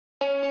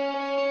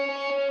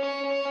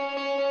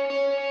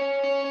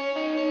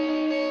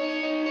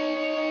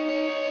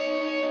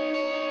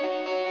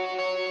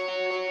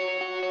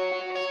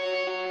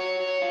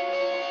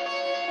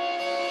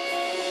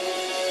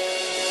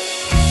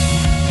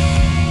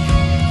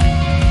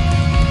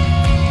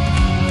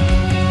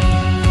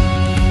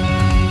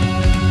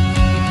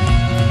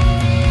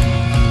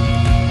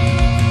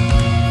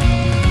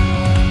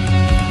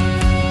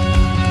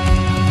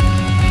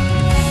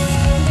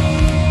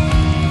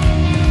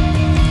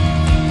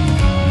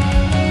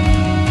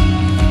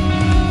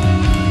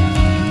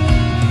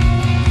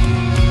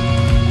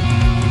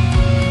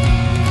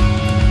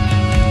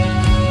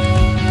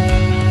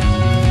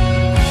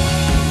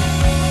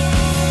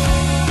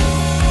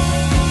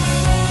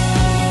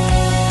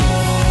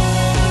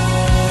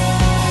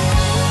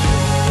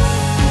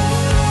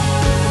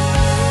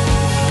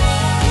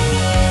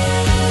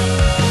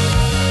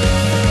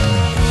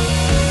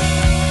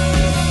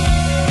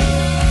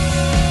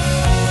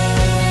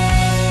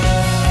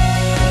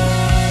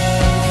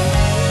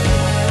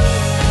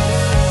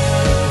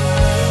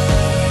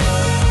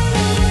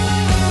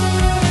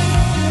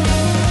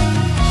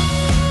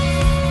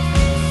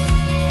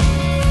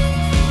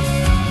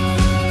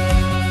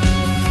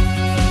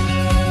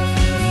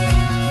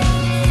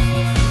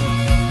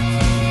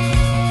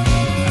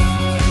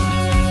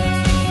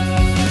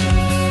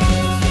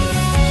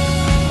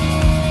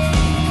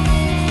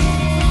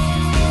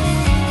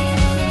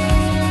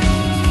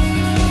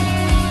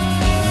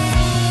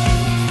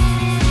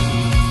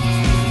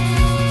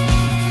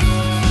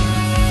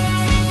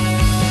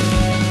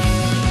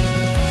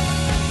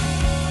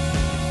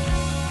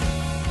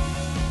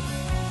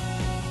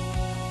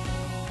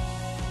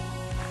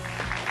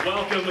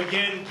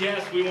again,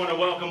 yes, we want to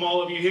welcome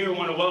all of you here. We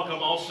want to welcome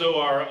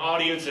also our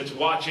audience that's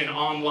watching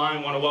online.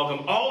 We want to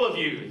welcome all of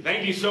you.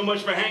 Thank you so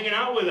much for hanging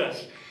out with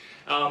us.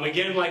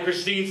 Again, like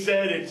Christine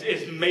said,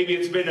 maybe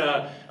it's been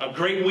a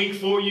great week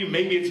for you.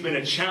 Maybe it's been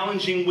a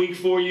challenging week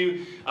for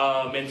you.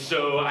 And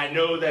so I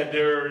know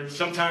that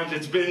sometimes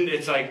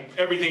it's like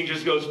everything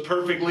just goes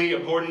perfectly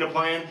according to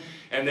plan.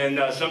 And then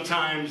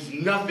sometimes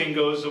nothing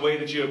goes the way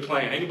that you had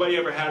planned. Anybody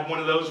ever had one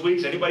of those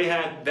weeks? Anybody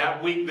had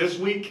that week this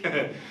week?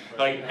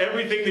 Like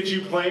everything that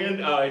you planned,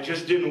 it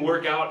just didn't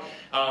work out.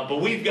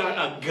 But we've got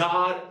a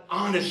God,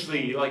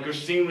 honestly, like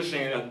Christine was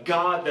saying, a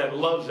God that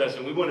loves us.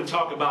 And we want to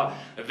talk about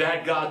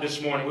that God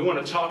this morning. We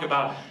want to talk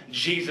about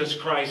Jesus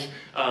Christ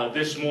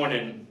this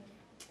morning.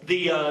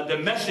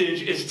 The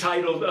message is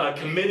titled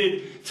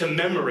Committed to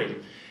Memory.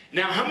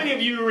 Now, how many of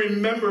you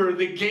remember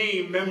the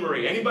game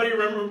Memory? Anybody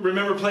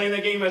remember playing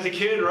that game as a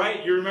kid,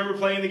 right? You remember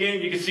playing the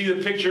game? You can see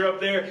the picture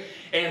up there.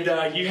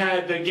 And you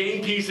had the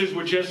game pieces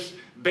were just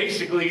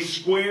basically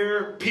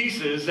square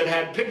pieces that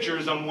had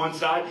pictures on one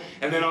side.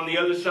 And then on the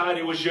other side,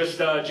 it was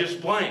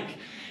just blank.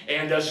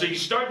 And so you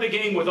start the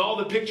game with all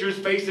the pictures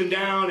facing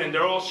down, and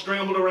they're all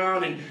scrambled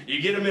around, and you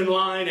get them in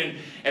line,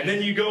 and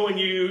then you go and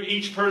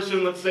each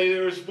person, let's say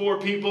there's 4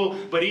 people,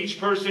 but each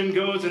person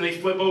goes and they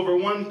flip over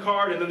one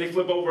card, and then they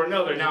flip over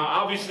another. Now,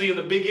 obviously, in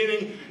the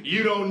beginning,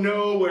 you don't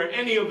know where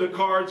any of the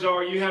cards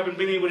are. You haven't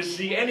been able to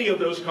see any of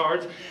those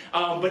cards.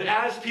 But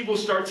as people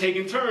start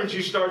taking turns,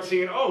 you start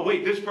seeing, oh,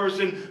 wait, this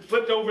person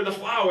flipped over the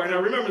flower, and I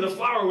remember the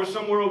flower was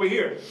somewhere over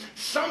here.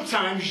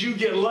 Sometimes you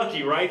get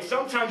lucky, right?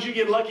 Sometimes you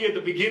get lucky at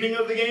the beginning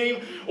of the game,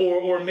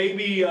 or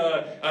maybe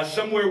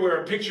somewhere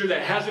where a picture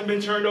that hasn't been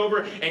turned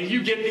over, and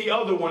you get the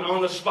other one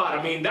on the spot.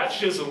 I mean, that's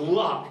just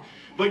luck.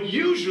 But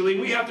usually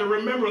we have to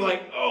remember,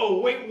 like,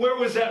 oh, wait, where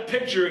was that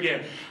picture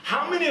again?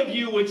 How many of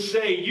you would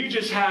say you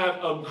just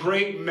have a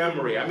great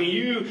memory? I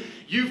mean,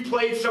 you've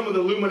played some of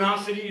the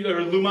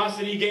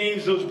Lumosity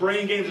games, those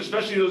brain games,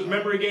 especially those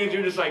memory games.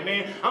 You're just like,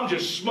 man, I'm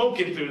just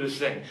smoking through this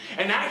thing.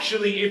 And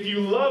actually, if you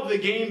love the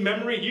game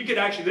Memory, you could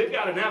actually, they've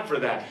got an app for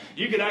that.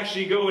 You could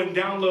actually go and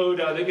download,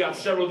 they've got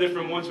several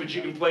different ones, but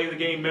you can play the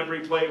game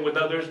Memory, play it with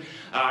others.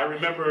 I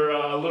remember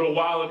a little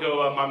while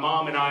ago, my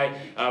mom and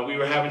I, we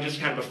were having just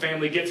kind of a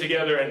family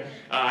get-together, and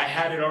I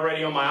had it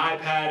already on my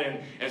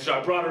iPad, and so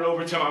I brought it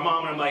over to my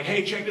mom, and I'm like,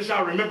 hey, check this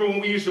out. Remember when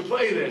we used to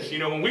play this? You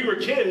know, when we were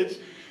kids,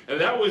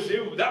 that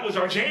was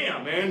our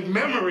jam, man.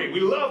 Memory. We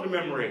loved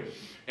Memory.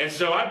 And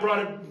so I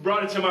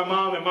brought it to my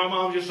mom, and my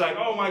mom just like,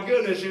 oh my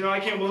goodness, I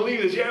can't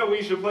believe this. Yeah, we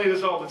used to play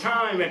this all the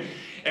time.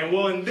 And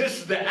well, in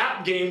the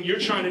app game, you're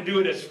trying to do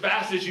it as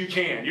fast as you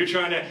can. You're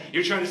trying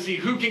to see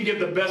who can get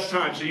the best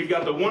time. So you've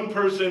got the one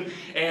person,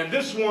 and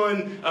this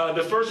one,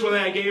 the first one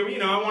that I gave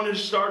her, I wanted to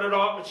start her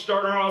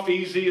off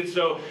easy, and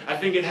so I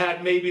think it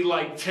had maybe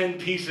like 10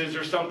 pieces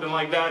or something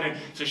like that. And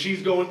so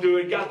she's going through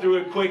it, got through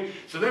it quick.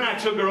 So then I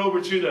took her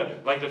over to the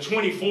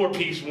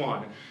 24-piece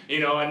one,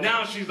 and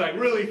now she's like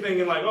really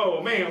thinking like,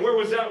 oh man, where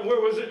was that?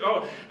 Where was it?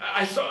 Oh,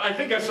 I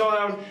think I saw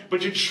that one.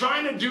 But you're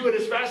trying to do it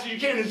as fast as you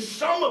can, and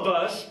some of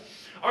us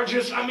are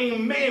just,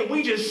 man,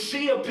 we just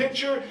see a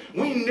picture,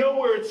 we know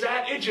where it's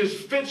at, it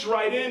just fits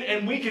right in,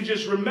 and we can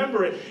just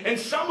remember it. And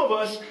some of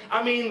us,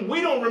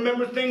 we don't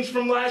remember things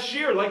from last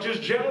year, like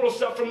just general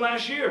stuff from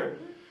last year.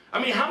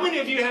 How many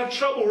of you have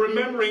trouble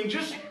remembering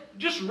just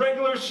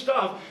regular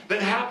stuff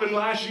that happened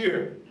last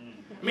year?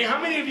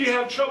 How many of you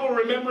have trouble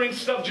remembering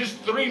stuff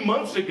just 3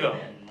 months ago?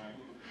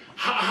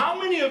 How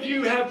many of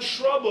you have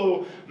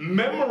trouble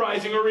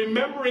memorizing or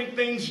remembering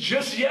things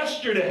just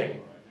yesterday?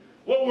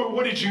 Well,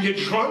 what, did you get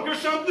drunk or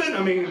something?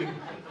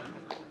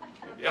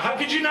 How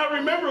could you not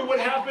remember what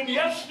happened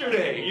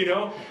yesterday?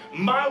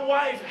 My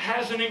wife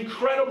has an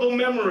incredible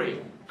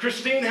memory.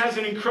 Christine has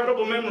an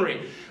incredible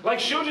memory. Like,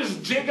 she'll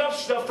just dig up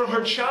stuff from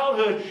her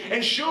childhood,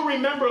 and she'll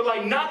remember,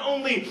 like, not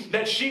only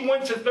that she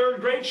went to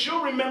 3rd grade,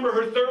 she'll remember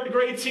her 3rd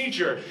grade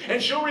teacher,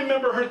 and she'll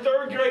remember her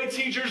 3rd grade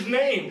teacher's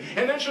name.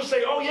 And then she'll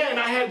say, oh yeah, and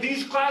I had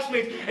these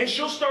classmates, and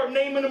she'll start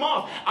naming them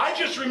off. I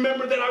just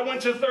remember that I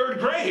went to 3rd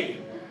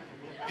grade.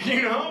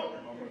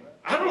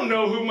 I don't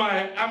know who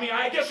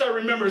I guess I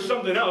remember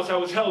something else. I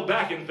was held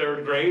back in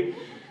 3rd grade,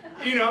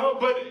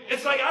 but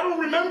it's like, I don't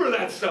remember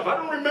that stuff. I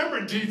don't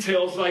remember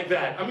details like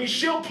that.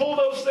 She'll pull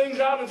those things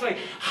out, and it's like,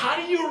 how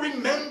do you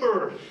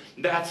remember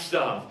that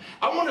stuff?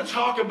 I want to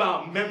talk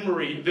about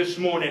memory this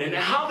morning and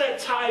how that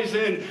ties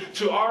in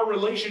to our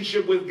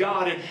relationship with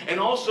God, and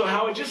also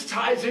how it just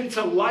ties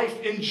into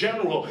life in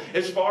general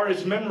as far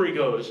as memory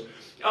goes.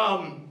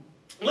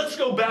 Let's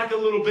go back a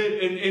little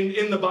bit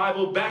in the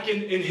Bible, back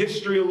in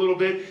history a little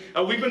bit.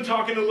 We've been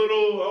talking a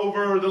little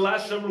over the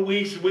last several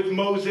weeks with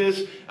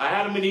Moses,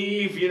 Adam and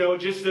Eve,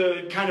 just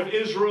kind of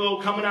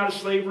Israel coming out of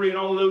slavery and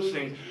all of those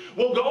things.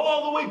 Well, go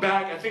all the way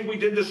back. I think we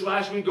did this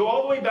last week. Go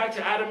all the way back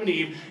to Adam and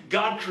Eve.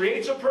 God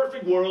creates a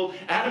perfect world.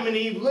 Adam and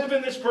Eve live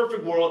in this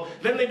perfect world.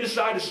 Then they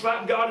decide to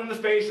slap God in the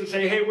face and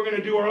say, hey, we're going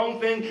to do our own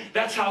thing.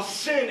 That's how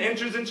sin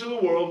enters into the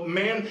world.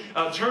 Man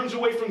turns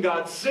away from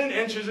God. Sin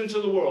enters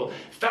into the world.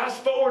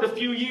 Fast forward a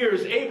few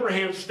years,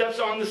 Abraham steps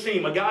on the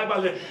scene. A guy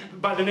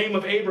by the name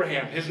of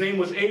Abraham. His name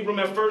was Abram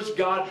at first.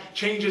 God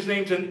changed his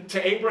name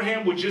to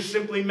Abraham, which just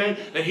simply meant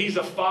that he's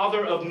a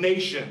father of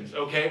nations,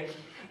 okay?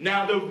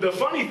 Now, the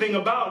funny thing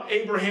about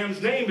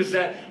Abraham's name is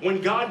that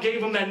when God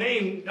gave him that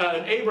name,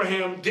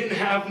 Abraham didn't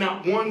have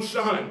not one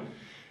son.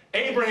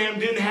 Abraham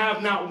didn't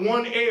have not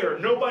one heir,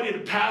 nobody to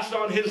pass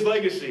on his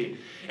legacy.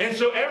 And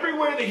so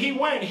everywhere that he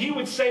went, he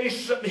would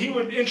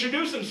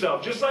introduce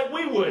himself, just like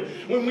we would.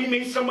 When we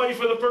meet somebody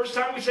for the first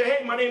time, we say,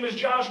 hey, my name is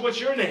Josh, what's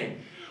your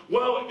name?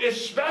 Well,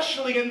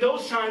 especially in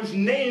those times,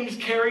 names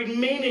carried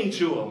meaning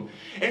to them.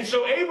 And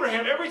so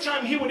Abraham, every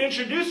time he would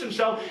introduce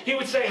himself, he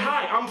would say,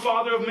 hi, I'm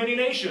father of many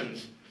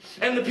nations.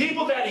 And the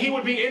people that he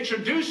would be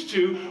introduced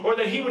to, or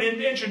that he would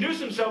introduce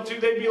himself to,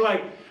 they'd be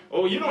like,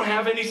 oh, you don't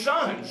have any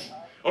sons.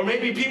 Or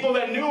maybe people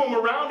that knew him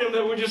around him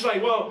that were just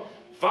like, well,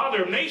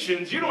 father of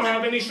nations, you don't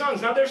have any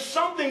sons. Now, there's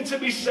something to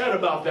be said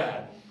about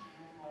that.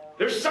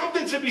 There's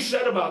something to be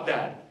said about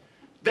that.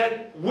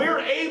 That we're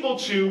able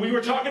to, we were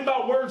talking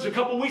about words a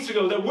couple weeks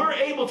ago, that we're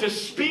able to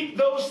speak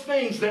those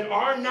things that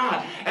are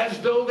not as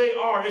though they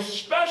are,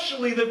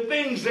 especially the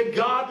things that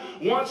God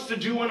wants to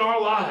do in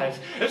our lives,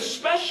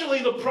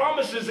 especially the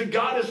promises that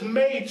God has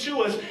made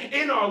to us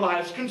in our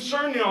lives,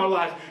 concerning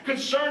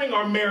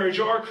our marriage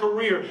or our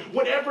career,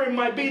 whatever it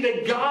might be,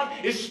 that God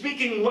is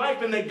speaking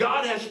life and that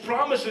God has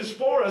promises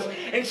for us.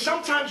 And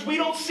sometimes we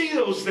don't see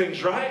those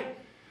things, right?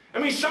 I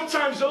mean,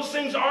 sometimes those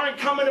things aren't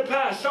coming to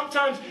pass.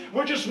 Sometimes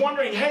we're just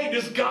wondering, hey,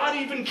 does God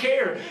even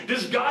care?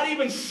 Does God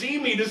even see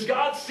me? Does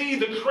God see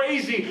the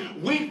crazy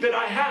week that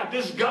I have?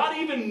 Does God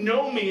even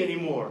know me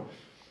anymore?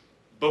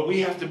 But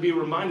we have to be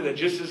reminded that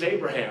just as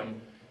Abraham,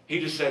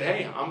 he just said,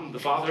 hey, I'm the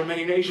father of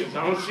many nations.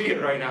 I don't see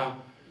it right now.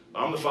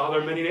 I'm the father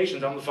of many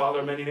nations. I'm the father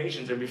of many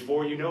nations. And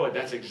before you know it,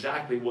 that's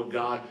exactly what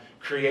God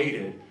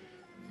created.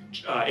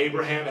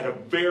 Abraham at a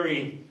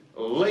very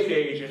late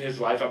age in his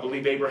life. I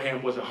believe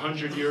Abraham was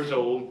 100 years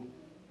old.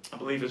 I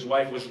believe his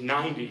wife was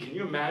 90. Can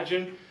you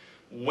imagine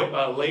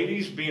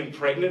ladies being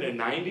pregnant at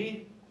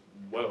 90?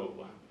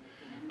 Whoa.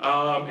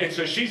 And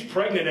so she's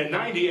pregnant at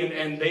 90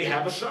 and they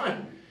have a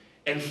son.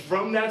 And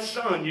from that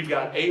son, you've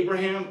got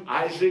Abraham,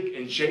 Isaac,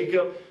 and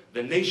Jacob.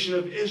 The nation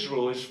of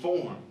Israel is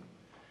formed.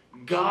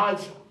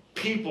 God's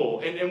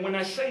people. And when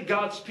I say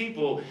God's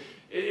people,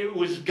 it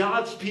was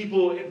God's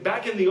people,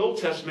 back in the Old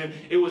Testament,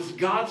 it was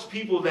God's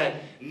people that,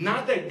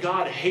 not that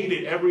God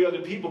hated every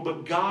other people,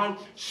 but God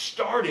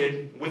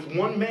started with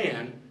one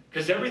man,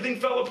 because everything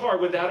fell apart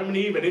with Adam and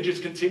Eve, and it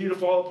just continued to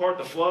fall apart.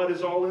 The flood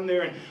is all in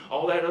there and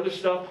all that other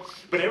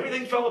stuff. But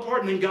everything fell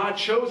apart, and then God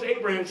chose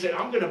Abraham and said,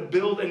 I'm going to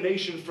build a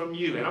nation from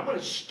you, and I'm going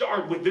to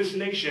start with this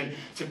nation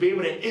to be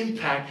able to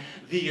impact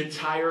the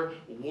entire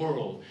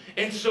world.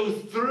 And so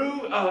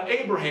through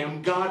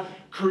Abraham, God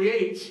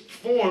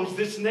forms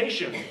this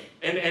nation.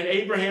 And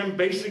Abraham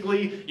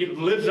basically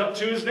lives up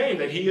to his name,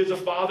 that he is a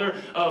father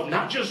of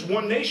not just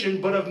one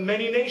nation, but of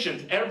many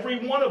nations.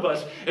 Every one of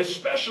us,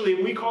 especially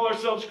if we call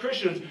ourselves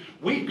Christians,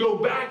 we go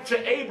back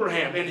to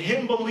Abraham and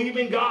him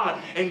believing God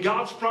and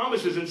God's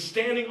promises and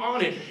standing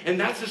on it. And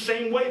that's the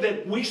same way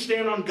that we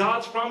stand on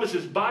God's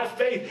promises by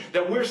faith,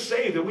 that we're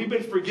saved, that we've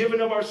been forgiven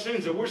of our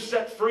sins, that we're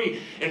set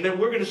free, and that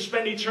we're going to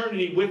spend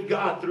eternity with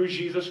God through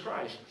Jesus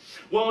Christ.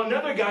 Well,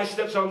 another guy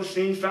steps on the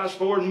scene. Fast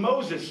forward,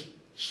 Moses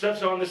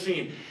steps on the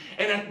scene.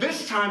 And at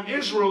this time,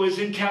 Israel is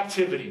in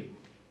captivity.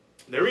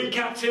 They're in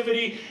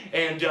captivity,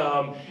 and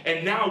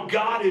now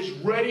God is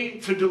ready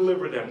to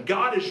deliver them.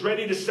 God is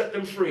ready to set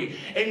them free.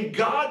 And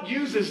God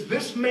uses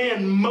this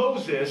man,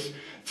 Moses,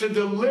 to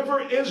deliver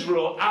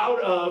Israel out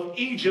of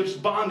Egypt's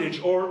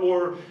bondage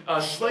or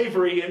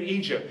slavery in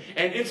Egypt.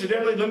 And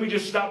incidentally, let me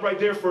just stop right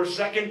there for a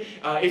second.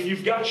 If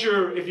you've got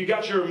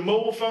your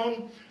mobile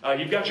phone,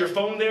 you've got your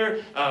phone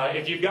there.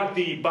 If you've got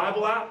the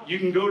Bible app, you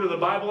can go to the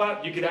Bible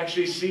app. You can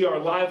actually see our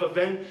live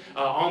event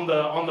on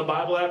the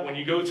Bible app. When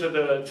you go to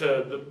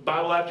the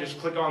Bible app, just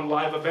click on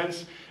live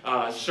events,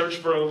 search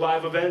for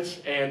live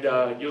events,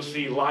 and you'll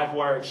see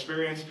Livewire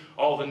Experience,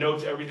 all the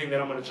notes, everything that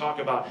I'm going to talk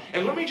about.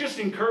 And let me just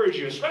encourage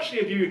you, especially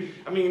if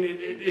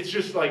it's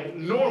just like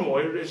normal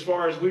as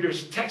far as we're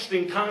just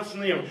texting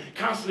constantly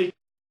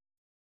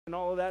and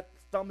all of that,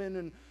 thumbing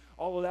and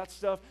all of that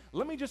stuff.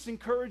 Let me just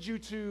encourage you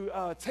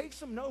to take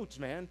some notes,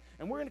 man.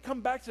 And we're going to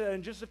come back to that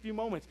in just a few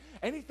moments.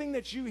 Anything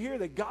that you hear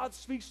that God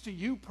speaks to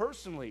you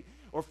personally,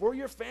 or for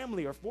your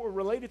family, or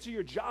related to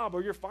your job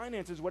or your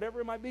finances,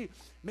 whatever it might be,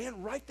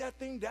 man, write that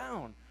thing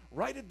down.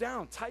 Write it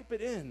down. Type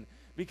it in.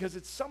 Because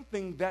it's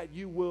something that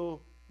you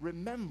will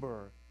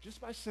remember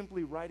just by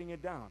simply writing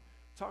it down.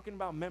 Talking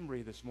about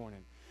memory this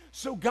morning.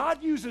 So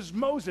God uses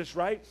Moses,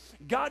 right?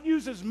 God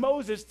uses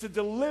Moses to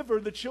deliver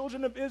the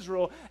children of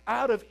Israel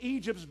out of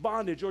Egypt's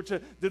bondage, or to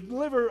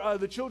deliver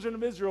the children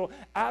of Israel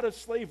out of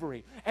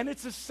slavery. And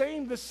it's the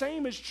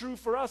same is true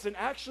for us. And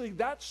actually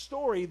that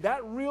story,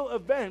 that real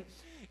event,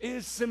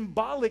 is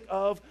symbolic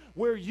of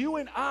where you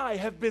and I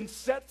have been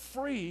set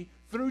free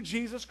through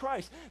Jesus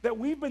Christ. That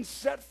we've been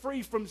set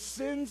free from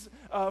sin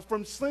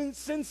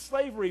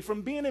slavery,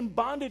 from being in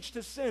bondage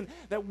to sin,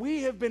 that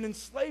we have been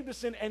enslaved to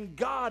sin, and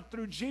God,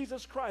 through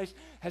Jesus Christ,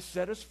 has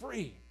set us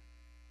free.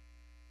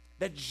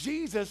 That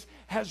Jesus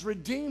has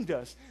redeemed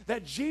us,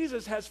 that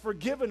Jesus has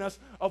forgiven us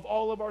of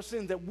all of our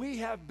sins, that we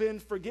have been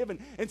forgiven.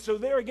 And so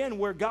there again,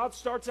 where God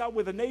starts out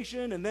with a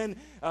nation and then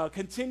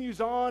continues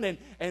on,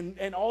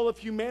 and all of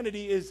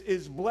humanity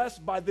is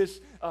blessed by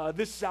this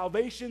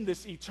salvation,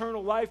 this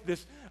eternal life,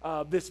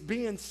 this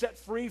being set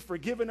free,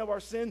 forgiven of our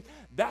sin.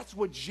 That's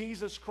what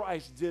Jesus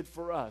Christ did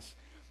for us.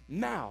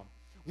 Now,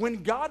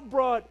 when God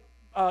brought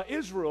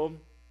Israel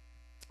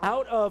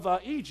out of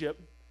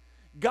Egypt,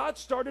 God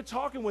started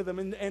talking with them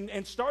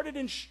and started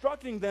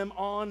instructing them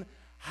on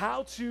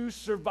how to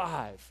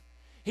survive.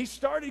 He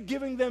started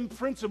giving them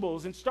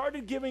principles and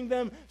started giving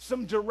them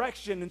some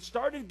direction and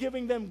started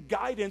giving them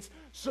guidance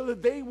so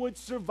that they would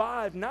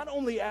survive, not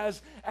only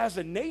as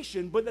a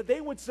nation, but that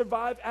they would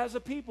survive as a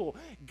people.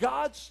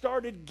 God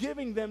started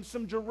giving them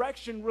some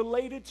direction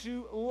related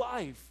to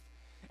life.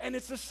 And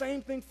it's the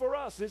same thing for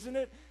us, isn't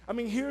it? I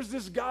mean, here's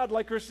this God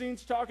like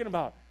Christine's talking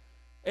about.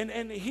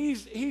 And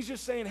he's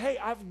just saying, hey,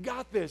 I've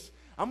got this.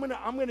 I'm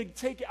gonna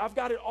take it. I've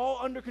got it all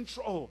under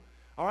control.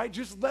 All right,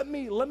 just let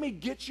me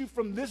get you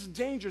from this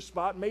danger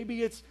spot.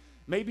 Maybe it's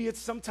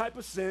some type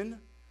of sin.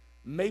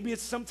 Maybe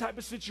it's some type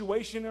of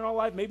situation in our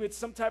life. Maybe it's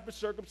some type of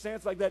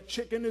circumstance, like that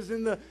chicken is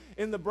in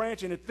the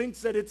branch and it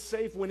thinks that it's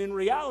safe, when in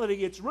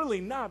reality it's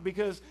really not,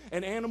 because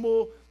an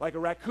animal like a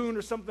raccoon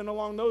or something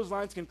along those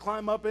lines can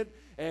climb up it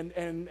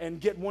and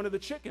get one of the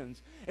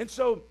chickens. And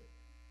so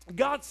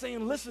God's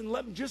saying, listen,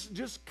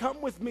 just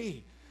come with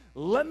me.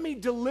 Let me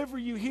deliver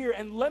you here,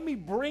 and let me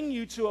bring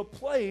you to a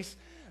place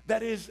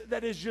that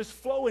is just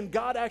flowing.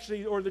 God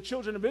actually, or the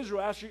children of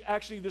Israel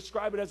actually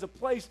describe it as a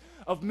place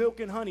of milk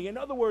and honey. In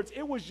other words,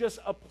 it was just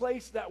a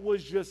place that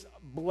was just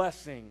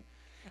blessing.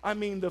 I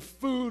mean, the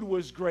food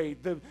was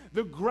great.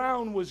 The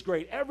ground was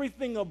great.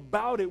 Everything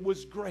about it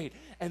was great.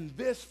 And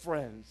this,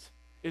 friends,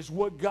 is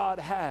what God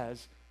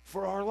has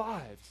for our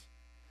lives.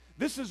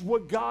 This is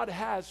what God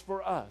has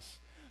for us.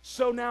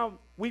 So now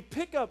we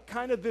pick up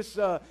kind of this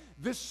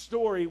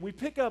story. We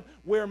pick up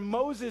where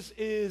Moses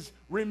is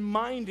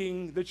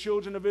reminding the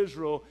children of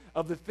Israel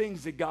of the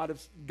things that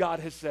God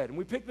has said. And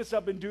we pick this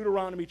up in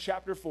Deuteronomy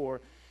chapter 4.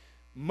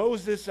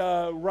 Moses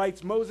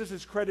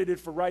is credited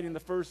for writing the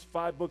first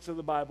 5 books of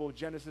the Bible: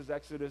 Genesis,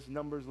 Exodus,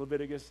 Numbers,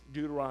 Leviticus,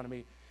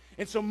 Deuteronomy.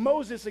 And so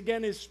Moses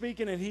again is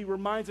speaking, and he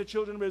reminds the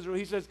children of Israel.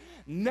 He says,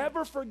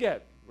 never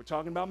forget. We're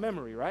talking about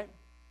memory, right?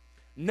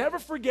 Never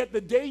forget the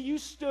day you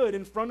stood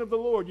in front of the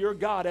Lord your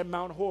God at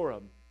Mount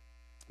Horeb.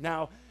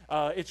 Now,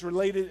 it's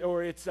related,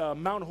 or it's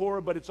Mount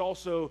Horeb, but it's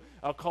also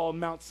called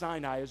Mount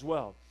Sinai as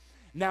well.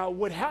 Now,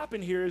 what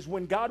happened here is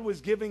when God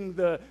was giving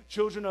the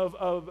children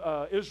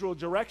of Israel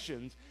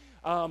directions,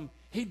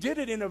 he did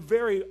it in a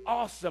very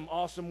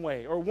awesome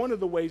way. Or one of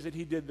the ways that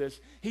he did this,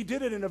 he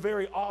did it in a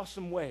very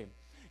awesome way.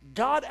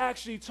 God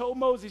actually told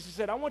Moses, he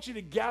said, I want you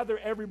to gather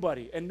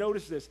everybody. And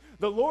notice this.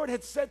 The Lord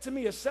had said to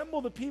me, assemble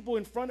the people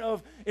in front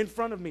of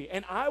me,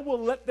 and I will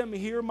let them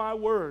hear my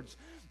words.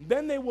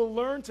 Then they will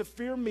learn to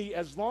fear me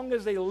as long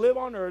as they live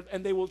on earth,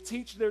 and they will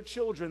teach their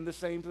children the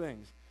same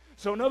things.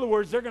 So in other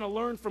words, they're going to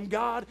learn from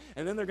God,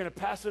 and then they're going to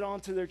pass it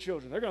on to their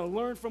children. They're going to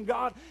learn from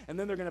God, and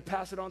then they're going to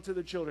pass it on to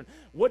their children.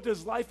 What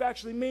does life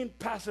actually mean?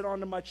 Pass it on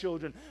to my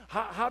children.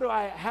 How do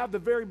I have the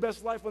very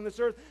best life on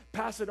this earth?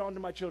 Pass it on to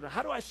my children.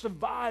 How do I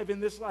survive in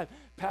this life?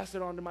 Pass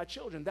it on to my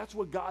children. That's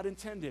what God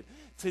intended,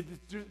 to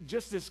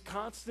just this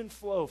constant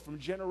flow from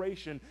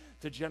generation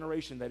to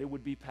generation, that it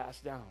would be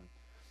passed down.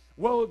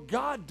 Well,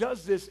 God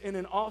does this in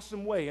an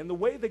awesome way. And the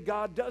way that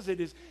God does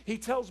it is he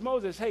tells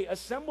Moses, hey,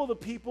 assemble the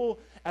people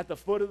at the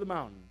foot of the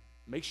mountain.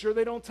 Make sure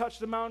they don't touch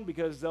the mountain,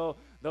 because they'll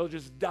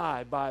just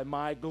die by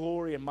my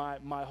glory and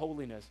my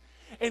holiness.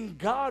 And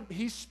God,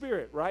 he's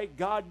spirit, right?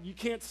 God, you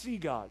can't see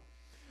God.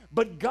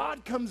 But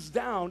God comes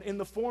down in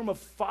the form of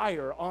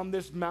fire on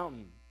this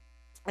mountain.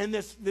 And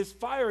this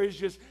fire is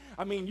just,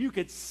 I mean, you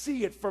could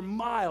see it for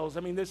miles.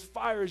 I mean, this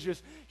fire is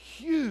just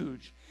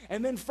huge.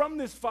 And then from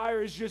this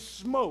fire is just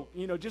smoke,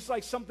 just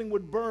like something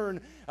would burn.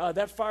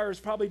 That fire is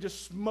probably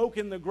just smoke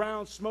in the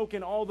ground,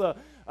 smoking all the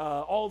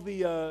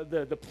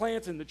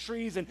plants and the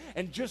trees,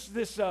 and just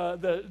this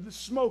the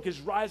smoke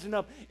is rising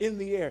up in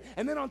the air.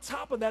 And then on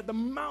top of that, the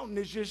mountain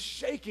is just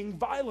shaking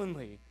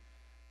violently.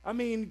 I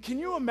mean, can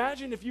you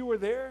imagine if you were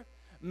there?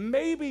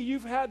 Maybe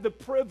you've had the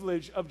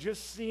privilege of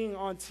just seeing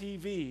on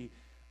TV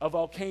a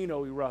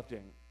volcano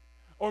erupting.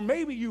 Or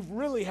maybe you've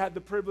really had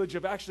the privilege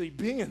of actually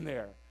being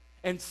there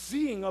and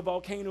seeing a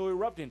volcano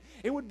erupting.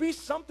 It would be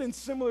something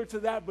similar to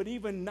that, but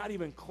not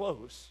even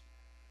close.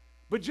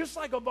 But just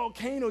like a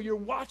volcano, you're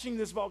watching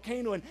this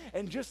volcano,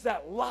 and just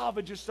that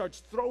lava just starts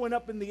throwing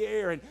up in the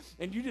air,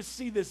 and you just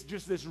see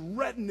this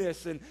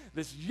redness and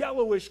this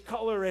yellowish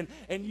color, and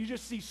you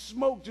just see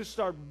smoke just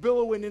start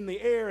billowing in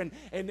the air,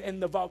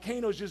 and the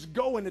volcano's just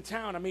going to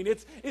town. I mean,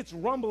 it's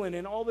rumbling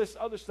and all this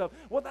other stuff.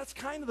 Well, that's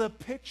kind of the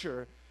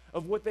picture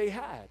of what they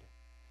had.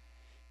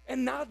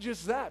 And not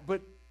just that,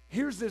 but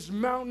here's this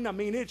mountain. I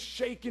mean, it's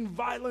shaking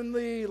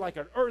violently like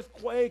an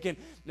earthquake,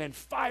 and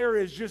fire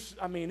is just,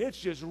 I mean, it's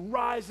just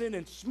rising,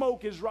 and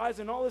smoke is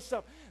rising, all this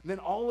stuff. And then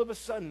all of a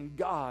sudden,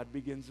 God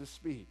begins to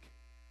speak.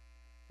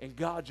 And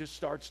God just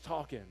starts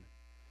talking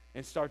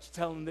and starts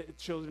telling the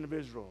children of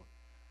Israel,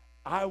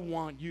 I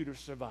want you to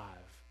survive.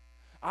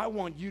 I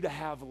want you to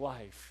have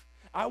life.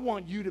 I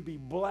want you to be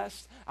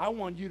blessed. I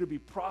want you to be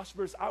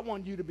prosperous. I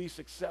want you to be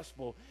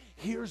successful.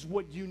 Here's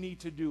what you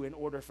need to do in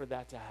order for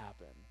that to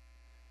happen.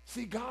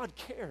 See, God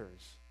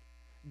cares.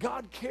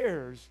 God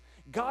cares.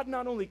 God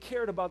not only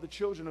cared about the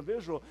children of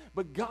Israel,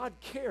 but God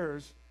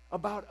cares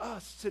about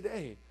us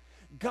today.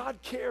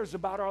 God cares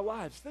about our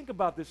lives. Think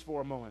about this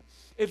for a moment.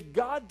 If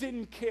God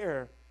didn't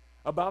care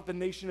about the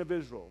nation of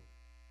Israel,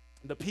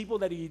 the people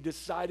that he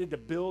decided to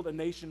build a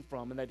nation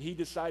from and that he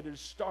decided to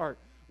start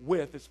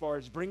with as far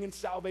as bringing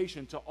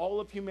salvation to all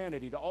of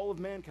humanity, to all of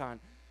mankind,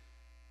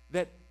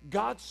 that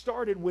God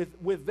started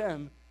with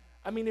them.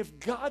 I mean, if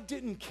God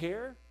didn't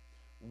care,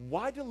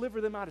 why deliver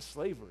them out of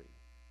slavery?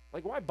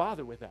 Like, why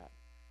bother with that?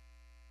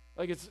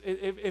 Like,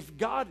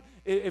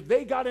 if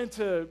they got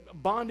into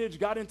bondage,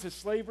 got into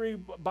slavery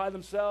by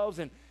themselves,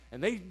 and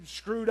they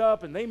screwed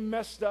up and they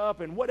messed up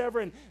and whatever,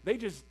 and they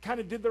just kind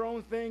of did their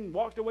own thing,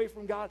 walked away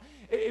from God.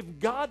 If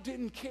God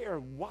didn't care,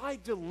 why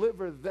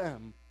deliver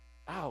them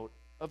out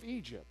of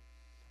Egypt?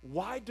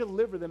 Why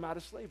deliver them out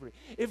of slavery?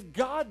 If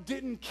God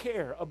didn't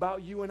care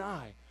about you and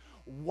I,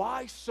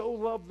 why so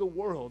love the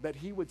world that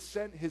he would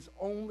send his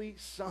only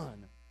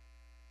son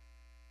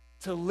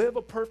to live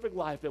a perfect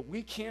life that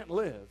we can't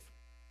live,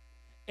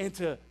 and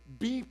to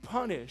be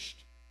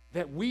punished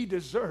that we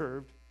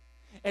deserved,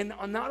 and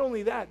not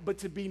only that, but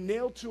to be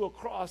nailed to a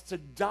cross, to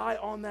die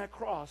on that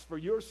cross for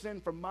your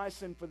sin, for my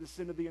sin, for the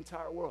sin of the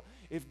entire world,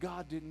 if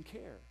God didn't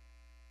care?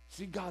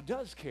 See, God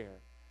does care.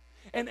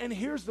 And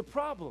here's the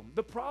problem.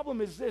 The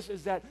problem is this,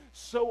 is that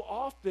so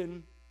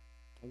often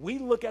we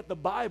look at the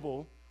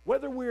Bible,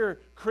 whether we're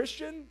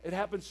Christian, it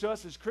happens to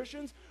us as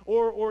Christians,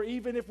 or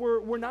even if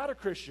we're not a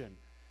Christian.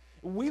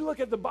 We look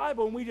at the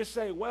Bible and we just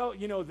say, well,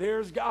 you know,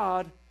 there's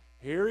God.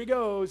 Here he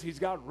goes. He's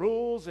got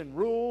rules and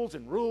rules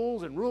and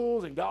rules and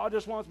rules, and God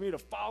just wants me to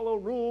follow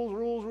rules,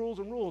 rules, rules,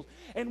 and rules.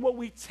 And what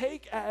we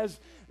take as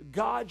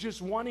God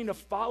just wanting to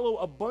follow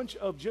a bunch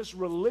of just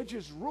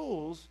religious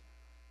rules,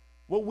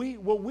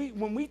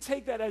 when we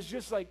take that as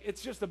just like,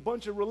 it's just a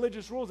bunch of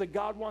religious rules that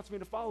God wants me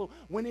to follow,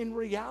 when in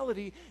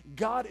reality,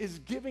 God is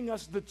giving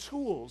us the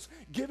tools,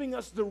 giving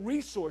us the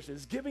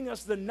resources, giving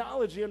us the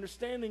knowledge, the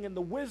understanding, and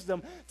the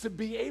wisdom to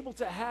be able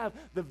to have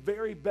the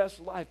very best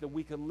life that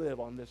we could live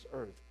on this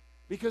earth.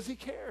 Because he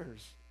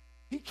cares.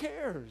 He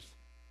cares.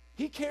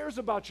 He cares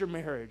about your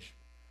marriage,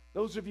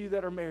 those of you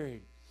that are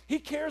married. He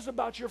cares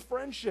about your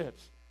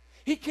friendships.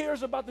 He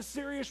cares about the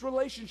serious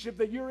relationship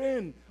that you're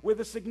in with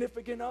a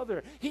significant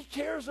other. He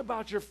cares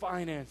about your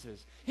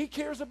finances. He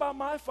cares about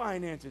my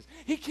finances.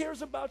 He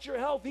cares about your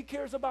health. He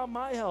cares about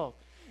my health.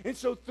 And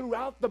so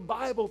throughout the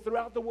Bible,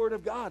 throughout the Word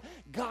of God,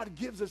 God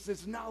gives us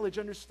this knowledge,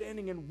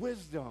 understanding, and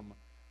wisdom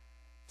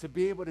to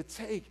be able to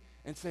take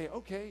and say,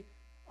 okay,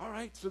 all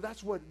right, so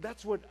that's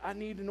what I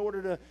need in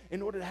order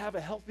to have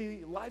a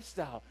healthy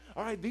lifestyle.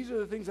 All right, these are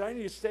the things that I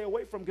need to stay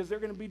away from because they're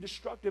going to be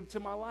destructive to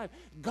my life.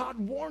 God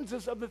warns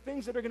us of the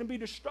things that are going to be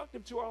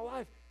destructive to our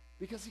life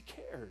because he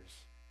cares.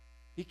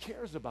 He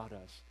cares about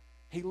us.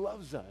 He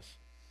loves us.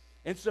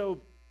 And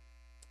so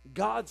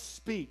God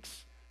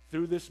speaks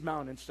through this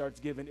mountain and starts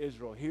giving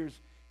Israel,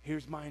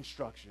 here's my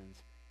instructions.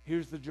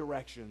 Here's the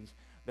directions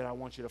that I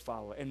want you to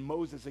follow. And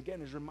Moses,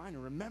 again, is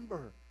reminding,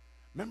 remember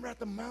at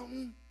the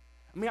mountain?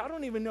 I mean, I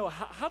don't even know,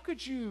 how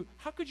could you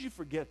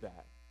forget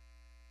that?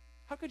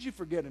 How could you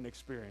forget an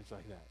experience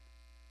like that?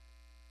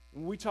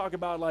 When we talk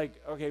about, like,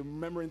 okay,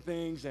 remembering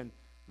things and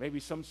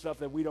maybe some stuff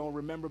that we don't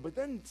remember, but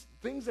then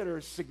things that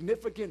are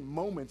significant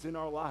moments in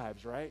our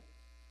lives, right?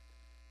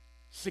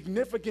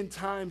 Significant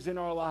times in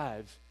our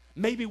lives.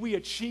 Maybe we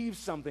achieved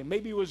something.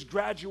 Maybe it was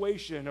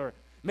graduation, or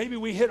maybe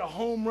we hit a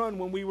home run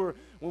when we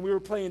were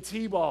playing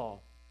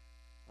t-ball.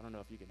 I don't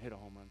know if you can hit a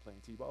home run playing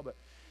t-ball,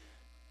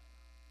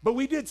 but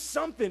we did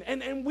something,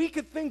 and we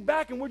could think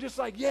back, and we're just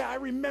like, yeah, I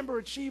remember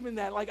achieving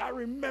that. Like, I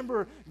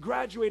remember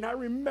graduating. I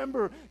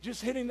remember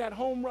just hitting that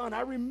home run.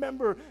 I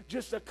remember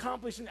just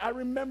accomplishing. I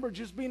remember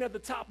just being at the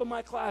top of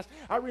my class.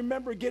 I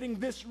remember getting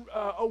this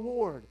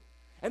award.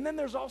 And then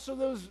there's also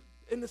those,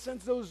 in a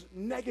sense, those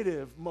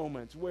negative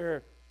moments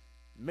where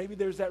maybe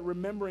there's that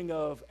remembering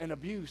of an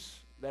abuse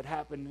that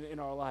happened in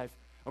our life,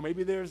 or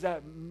maybe there's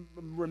that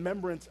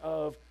remembrance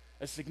of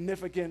a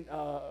significant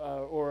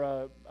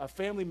or a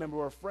family member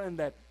or a friend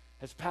that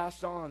has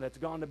passed on, that's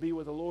gone to be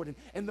with the Lord.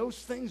 And those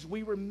things,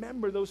 we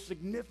remember those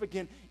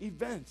significant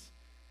events.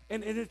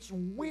 And it's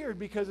weird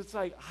because it's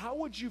like, how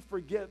would you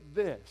forget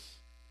this?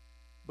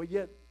 But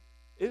yet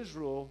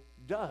Israel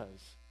does.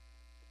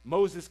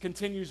 Moses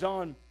continues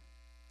on,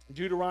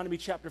 Deuteronomy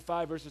chapter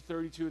 5, verses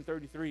 32 and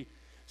 33.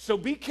 So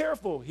be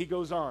careful, he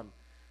goes on.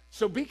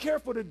 So be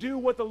careful to do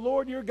what the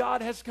Lord your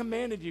God has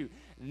commanded you.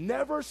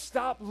 Never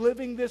stop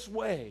living this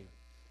way.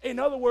 In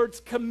other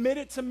words, commit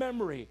it to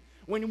memory.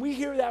 When we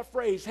hear that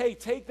phrase, hey,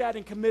 take that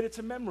and commit it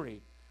to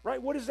memory,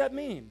 right? What does that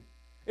mean?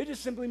 It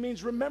just simply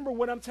means remember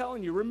what I'm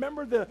telling you.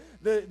 Remember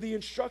the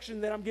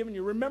instruction that I'm giving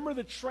you. Remember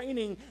the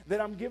training that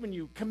I'm giving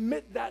you.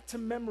 Commit that to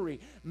memory.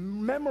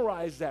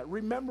 Memorize that.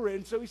 Remember it.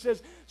 And so he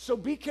says, so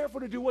be careful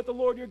to do what the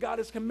Lord your God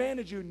has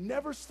commanded you.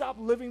 Never stop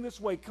living this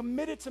way.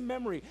 Commit it to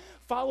memory.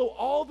 Follow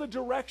all the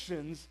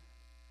directions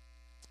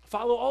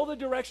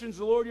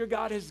the Lord your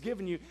God has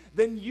given you.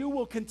 Then you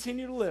will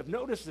continue to live.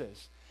 Notice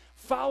this.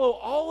 Follow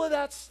all of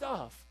that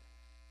stuff.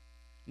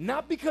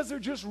 Not because they're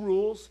just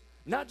rules.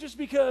 Not just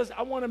because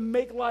I want to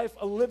make life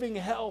a living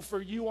hell for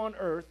you on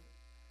earth.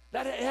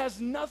 That it has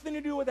nothing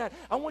to do with that.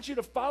 I want you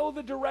to follow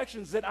the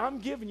directions that I'm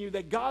giving you,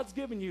 that God's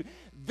given you.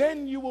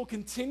 Then you will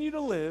continue to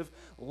live.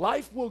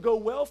 Life will go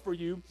well for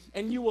you,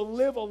 and you will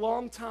live a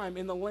long time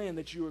in the land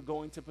that you are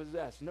going to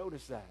possess.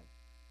 Notice that.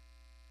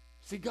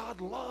 See,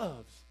 God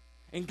loves,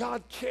 and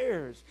God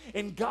cares,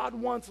 and God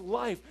wants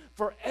life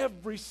for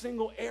every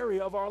single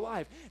area of our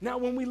life. Now,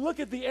 when we look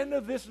at the end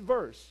of this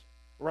verse,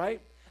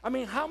 right? I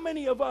mean, how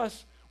many of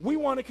us, we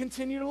want to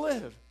continue to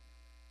live?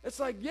 It's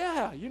like,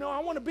 yeah, I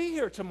want to be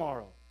here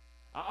tomorrow.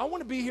 I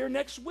want to be here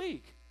next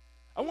week.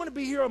 I want to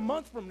be here a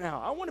month from now.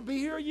 I want to be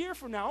here a year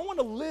from now. I want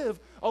to live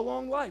a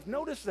long life.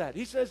 Notice that.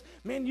 He says,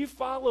 man, you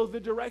follow the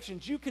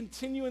directions. You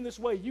continue in this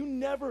way. You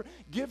never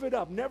give it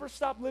up. Never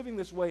stop living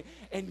this way,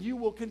 and you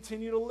will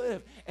continue to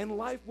live, and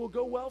life will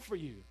go well for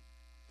you.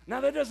 Now,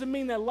 that doesn't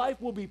mean that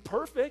life will be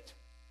perfect,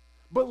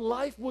 but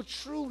life will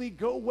truly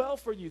go well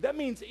for you. That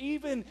means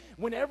even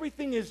when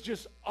everything is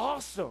just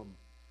awesome,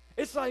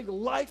 it's like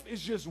life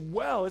is just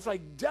well. It's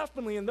like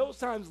definitely in those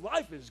times,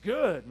 life is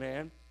good,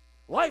 man.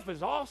 Life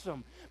is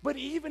awesome. But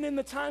even in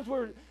the times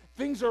where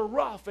things are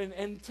rough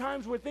and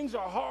times where things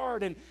are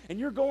hard and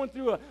you're going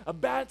through a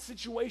bad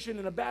situation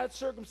and a bad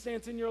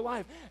circumstance in your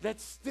life,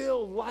 that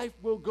still life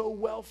will go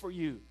well for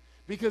you.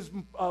 Because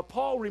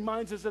Paul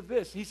reminds us of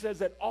this. He says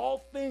that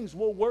all things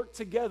will work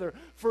together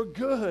for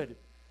good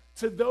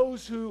to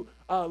those who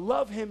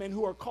love him and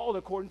who are called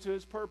according to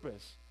his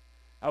purpose.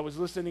 I was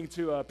listening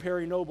to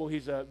Perry Noble.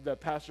 He's the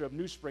pastor of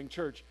New Spring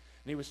Church,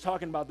 and he was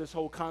talking about this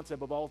whole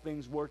concept of all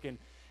things working.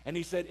 And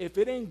he said, if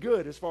it ain't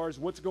good as far as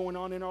what's going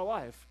on in our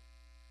life,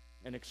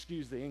 and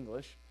excuse the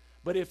English,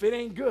 but if it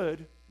ain't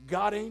good,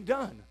 God ain't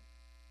done.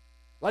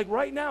 Like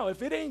right now,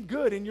 if it ain't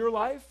good in your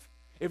life,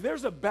 if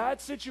there's a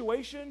bad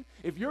situation,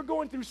 if you're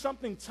going through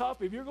something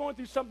tough, if you're going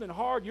through something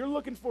hard, you're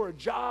looking for a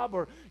job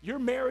or your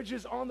marriage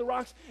is on the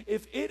rocks,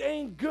 if it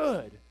ain't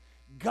good,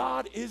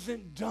 God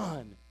isn't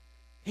done.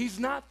 He's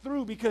not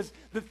through, because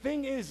the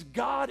thing is,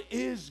 God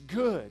is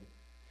good.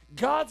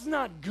 God's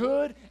not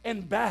good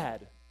and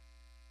bad.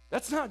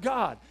 That's not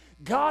God.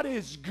 God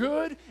is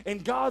good,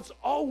 and God's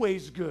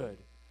always good.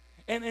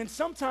 And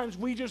sometimes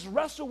we just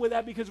wrestle with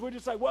that because we're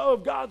just like, well,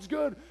 if God's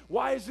good,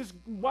 why is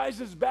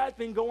this bad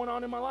thing going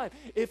on in my life?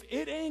 If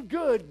it ain't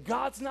good,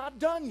 God's not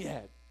done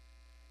yet.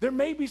 There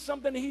may be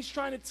something that he's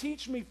trying to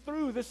teach me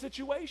through the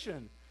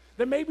situation.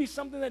 There may be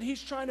something that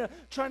he's trying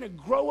to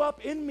grow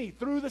up in me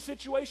through the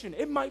situation.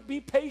 It might be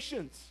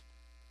patience,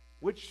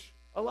 which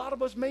a lot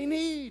of us may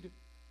need.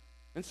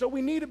 And so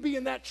we need to be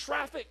in that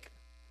traffic.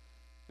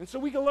 And so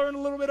we can learn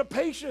a little bit of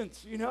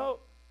patience,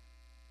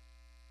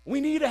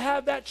 We need to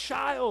have that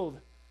child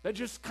that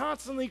just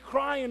constantly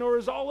crying or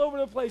is all over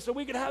the place so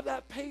we can have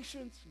that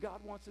patience.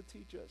 God wants to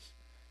teach us.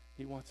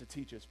 He wants to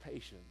teach us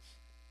patience.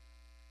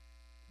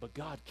 But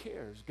God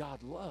cares.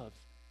 God loves.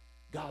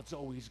 God's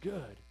always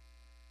good.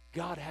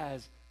 God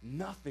has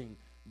nothing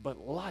but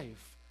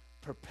life,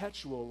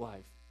 perpetual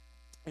life.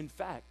 In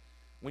fact,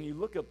 when you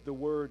look up the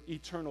word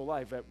eternal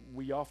life that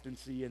we often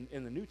see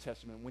in the New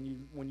Testament,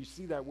 when you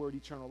see that word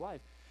eternal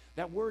life,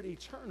 that word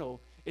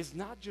eternal is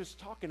not just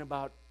talking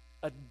about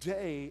a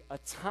day, a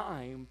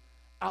time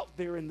out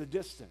there in the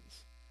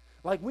distance.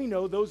 Like we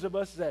know, those of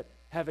us that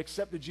have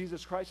accepted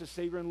Jesus Christ as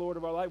Savior and Lord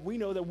of our life, we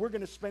know that we're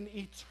going to spend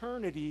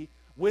eternity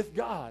with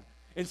God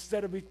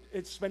instead of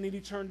spending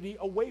eternity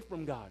away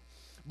from God.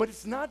 But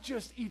it's not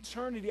just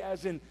eternity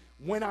as in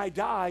when I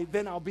die,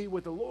 then I'll be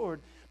with the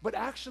Lord. But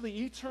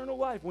actually, eternal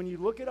life, when you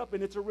look it up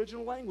in its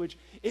original language,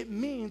 it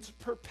means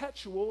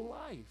perpetual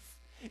life.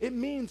 It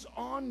means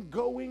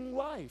ongoing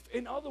life.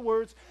 In other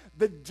words,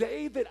 the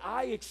day that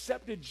I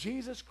accepted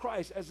Jesus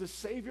Christ as the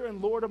Savior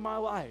and Lord of my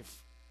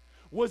life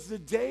was the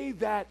day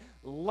that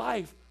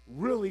life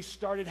really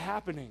started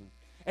happening.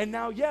 And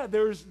now, yeah,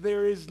 there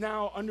is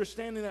now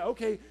understanding that,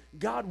 okay,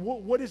 God,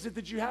 what is it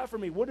that you have for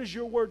me? What does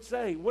your word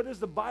say? What does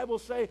the Bible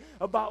say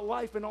about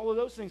life and all of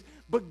those things?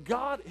 But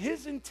God,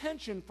 his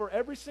intention for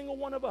every single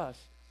one of us,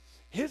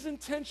 His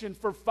intention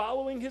for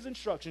following his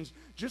instructions,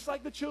 just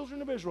like the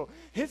children of Israel,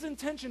 his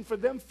intention for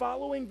them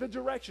following the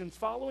directions,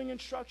 following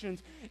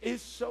instructions,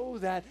 is so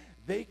that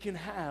they can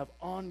have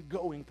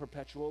ongoing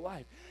perpetual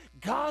life.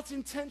 God's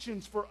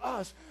intentions for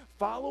us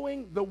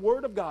following the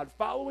Word of God,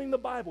 following the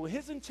Bible,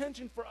 his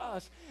intention for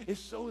us is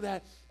so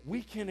that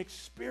we can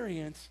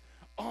experience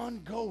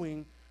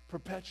ongoing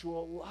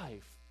perpetual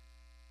life.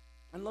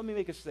 And let me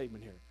make a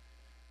statement here.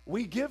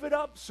 We give it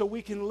up so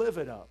we can live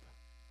it up.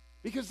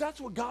 Because that's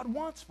what God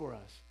wants for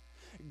us.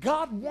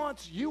 God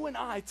wants you and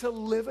I to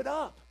live it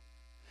up.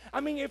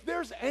 I mean, if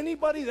there's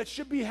anybody that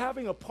should be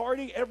having a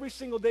party every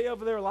single day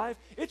of their life,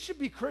 it should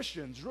be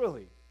Christians,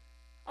 really.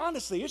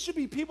 Honestly, it should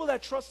be people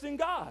that trust in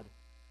God.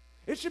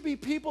 It should be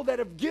people that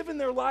have given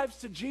their lives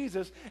to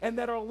Jesus and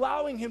that are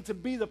allowing him to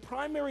be the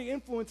primary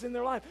influence in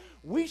their life.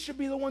 We should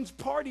be the ones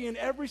partying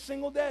every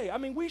single day. I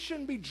mean, we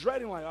shouldn't be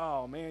dreading like,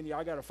 oh, man, yeah,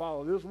 I got to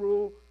follow this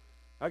rule.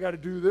 I got to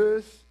do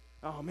this.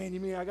 Oh, man, you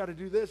mean I got to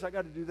do this? I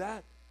got to do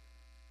that?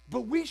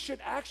 But we should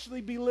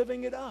actually be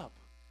living it up.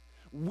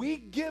 We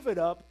give it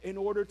up in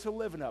order to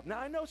live it up. Now,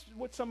 I know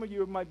what some of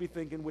you might be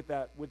thinking with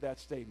that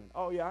statement.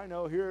 Oh, yeah, I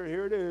know. Here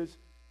it is.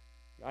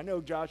 I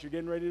know, Josh, you're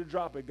getting ready to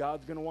drop it.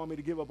 God's going to want me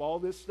to give up all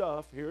this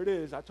stuff. Here it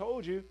is. I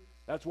told you.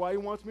 That's why he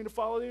wants me to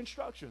follow the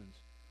instructions.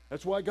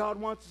 That's why God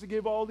wants to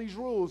give all these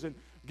rules and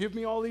give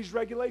me all these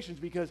regulations,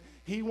 because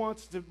he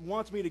wants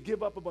me to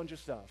give up a bunch of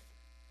stuff.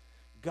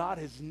 God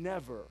has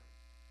never,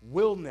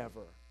 will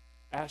never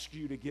ask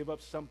you to give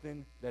up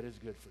something that is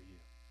good for you.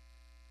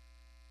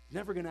 He's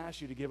never going to ask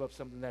you to give up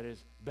something that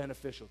is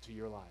beneficial to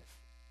your life.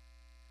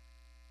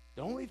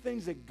 The only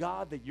things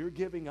that you're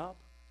giving up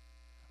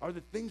are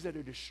the things that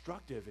are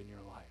destructive in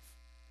your life.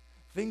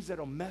 Things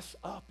that'll mess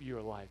up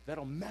your life,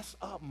 that'll mess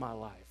up my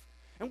life.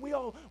 And we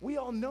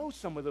all know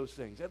some of those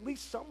things, at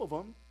least some of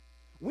them.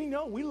 We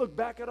know, we look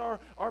back at our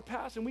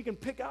past and we can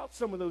pick out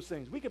some of those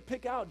things. We can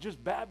pick out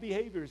just bad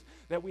behaviors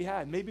that we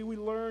had. Maybe we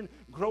learned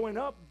growing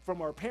up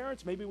from our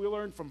parents. Maybe we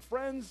learned from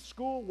friends,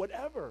 school,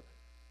 whatever.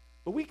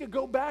 But we could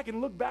go back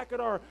and look back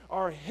at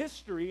our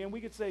history and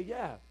we could say,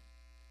 yeah,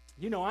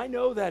 I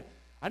know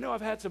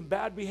I've had some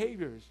bad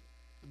behaviors.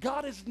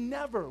 God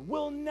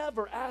will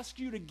never ask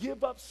you to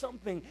give up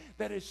something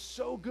that is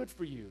so good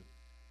for you.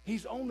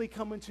 He's only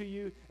coming to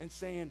you and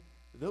saying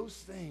those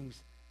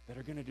things that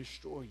are going to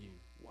destroy you.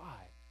 Why?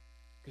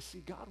 Because,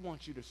 see, God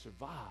wants you to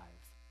survive.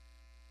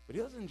 But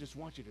he doesn't just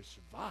want you to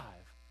survive.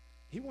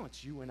 He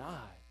wants you and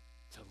I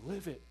to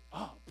live it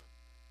up.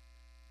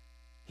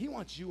 He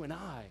wants you and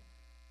I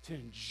to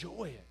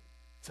enjoy it,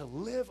 to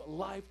live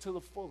life to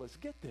the fullest.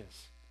 Get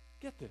this.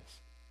 Get this.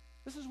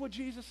 This is what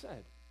Jesus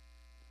said.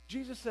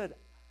 Jesus said,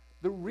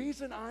 the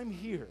reason I'm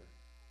here,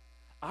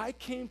 I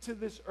came to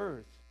this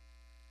earth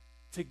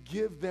to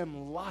give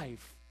them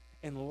life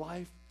and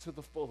life to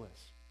the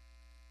fullest.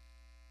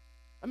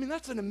 I mean,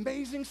 that's an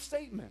amazing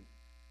statement,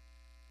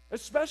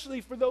 especially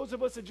for those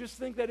of us that just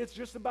think that it's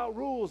just about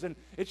rules and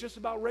it's just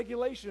about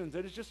regulations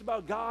and it's just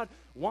about God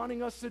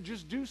wanting us to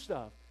just do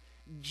stuff.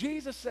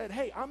 Jesus said,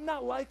 hey, I'm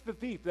not like the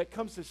thief that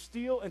comes to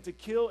steal and to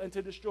kill and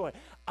to destroy.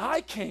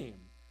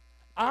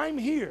 I'm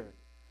here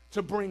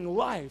to bring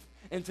life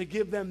and to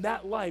give them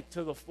that life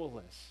to the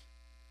fullest.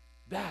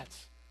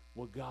 That's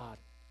what God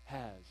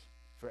has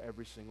for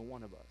every single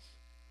one of us.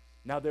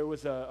 Now, there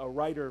was a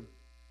writer,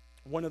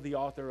 the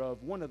author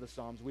of one of the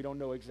Psalms. We don't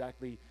know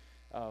exactly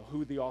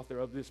who the author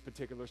of this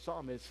particular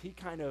psalm is. He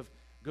kind of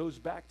goes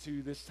back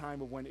to this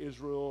time of when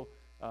Israel,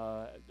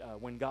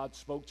 when God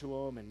spoke to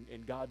him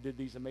and God did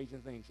these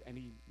amazing things. And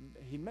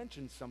he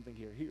mentioned something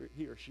here,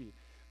 he or she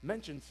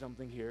mentioned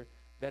something here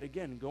that,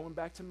 again, going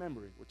back to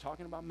memory, we're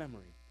talking about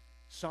memory.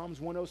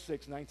 Psalms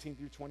 106, 19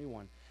 through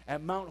 21.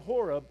 At Mount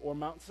Horeb, or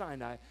Mount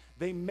Sinai,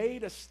 they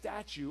made a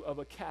statue of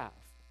a calf.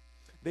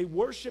 They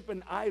worship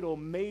an idol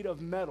made of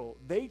metal.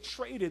 They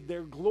traded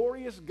their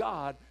glorious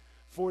God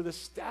for the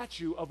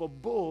statue of a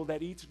bull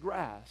that eats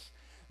grass.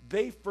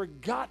 They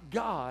forgot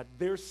God,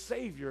 their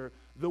Savior,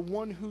 the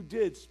one who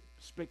did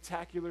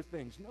spectacular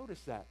things.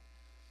 Notice that.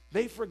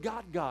 They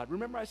forgot God.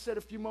 Remember I said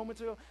a few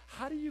moments ago,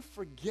 how do you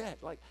forget?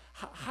 Like,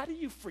 how do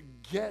you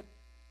forget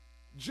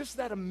just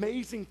that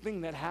amazing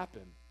thing that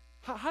happened?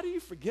 How do you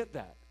forget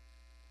that?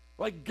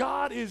 Like,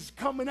 God is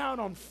coming out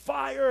on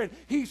fire and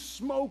he's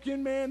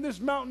smoking, man. This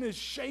mountain is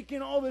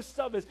shaking. All this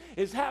stuff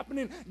is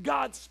happening.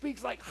 God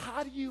speaks. Like,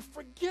 how do you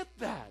forget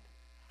that?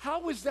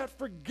 How is that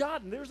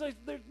forgotten? There's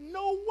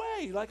no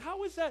way. Like,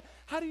 how is that?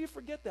 How do you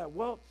forget that?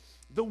 Well,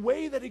 the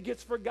way that it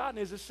gets forgotten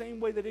is the same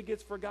way that it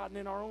gets forgotten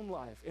in our own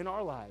life, in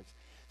our lives.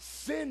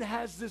 Sin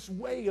has this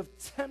way of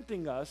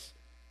tempting us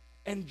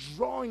and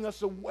drawing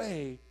us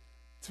away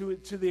to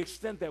the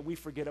extent that we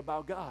forget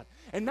about God.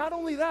 And not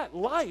only that,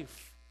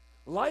 life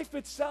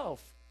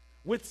itself,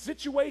 with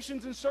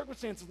situations and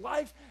circumstances,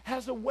 life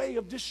has a way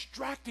of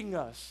distracting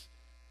us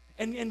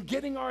and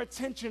getting our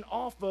attention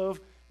off of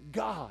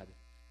God.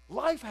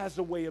 Life has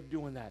a way of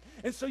doing that.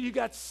 And so you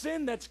got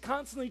sin that's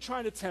constantly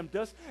trying to tempt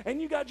us, and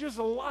you got just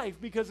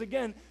life because,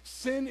 again,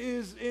 sin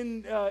is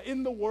in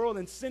the world,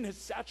 and sin has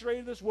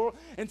saturated this world.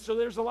 And so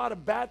there's a lot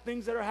of bad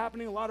things that are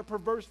happening, a lot of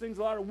perverse things,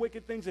 a lot of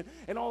wicked things,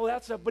 and all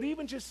that stuff. But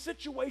even just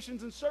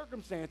situations and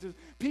circumstances,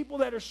 people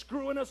that are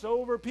screwing us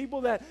over,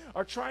 people that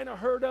are trying to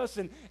hurt us,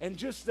 and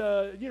just,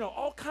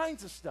 all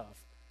kinds of stuff.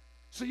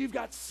 So you've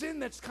got sin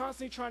that's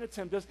constantly trying to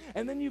tempt us,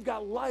 and then you've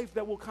got life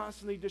that will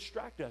constantly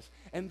distract us.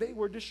 And they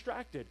were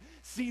distracted.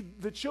 See,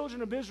 the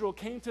children of Israel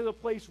came to the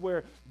place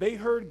where they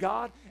heard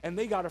God, and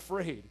they got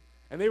afraid.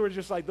 And they were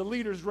just like, the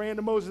leaders ran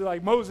to Moses,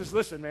 like, Moses,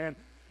 listen, man,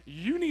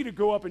 you need to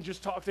go up and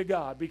just talk to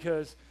God,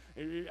 because,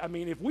 I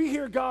mean, if we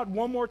hear God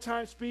one more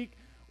time speak,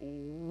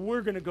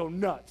 we're going to go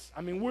nuts.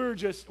 I mean, we're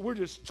just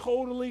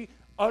totally,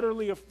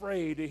 utterly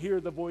afraid to hear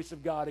the voice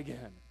of God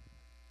again.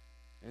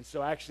 And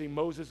so actually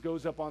Moses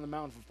goes up on the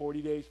mountain for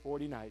 40 days,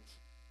 40 nights.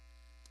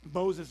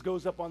 Moses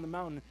goes up on the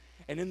mountain,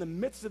 and in the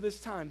midst of this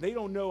time, they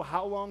don't know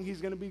how long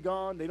he's going to be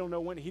gone. They don't know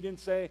when. He didn't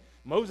say.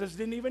 Moses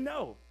didn't even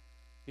know.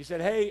 He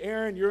said, hey,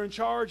 Aaron, you're in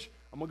charge.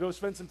 I'm going to go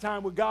spend some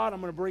time with God. I'm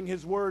going to bring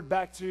his word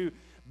back to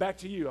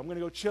you. I'm going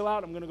to go chill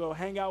out. I'm going to go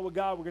hang out with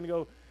God. We're going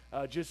to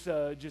go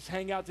just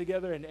hang out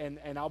together,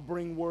 and I'll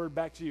bring word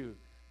back to you.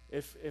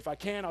 If I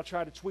can, I'll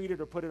try to tweet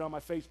it or put it on my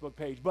Facebook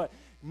page. But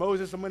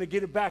Moses, I'm going to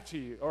get it back to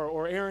you.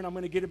 Or Aaron, I'm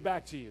going to get it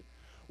back to you.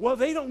 Well,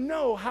 they don't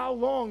know how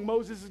long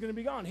Moses is going to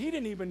be gone. He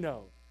didn't even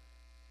know.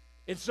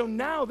 And so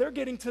now they're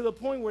getting to the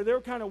point where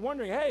they're kind of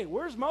wondering, hey,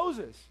 where's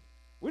Moses?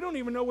 We don't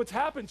even know what's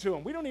happened to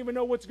him. We don't even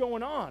know what's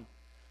going on.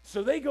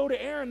 So they go to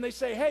Aaron. They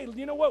say, hey,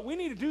 you know what? We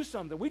need to do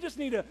something. We just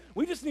need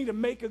to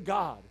make a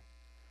god.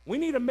 We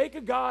need to make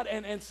a god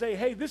and say,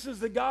 hey, this is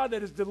the God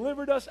that has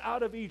delivered us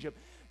out of Egypt.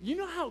 You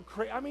know how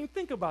crazy, I mean,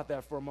 think about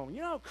that for a moment.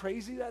 You know how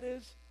crazy that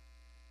is?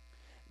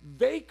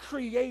 They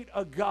create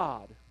a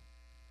god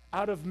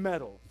out of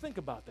metal. Think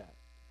about that.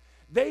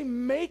 They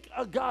make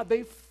a god.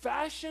 They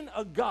fashion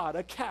a god,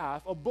 a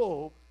calf, a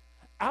bull,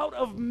 out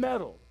of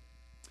metal.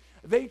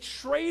 They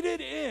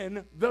traded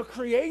in the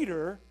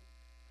creator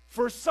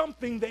for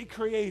something they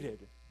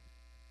created.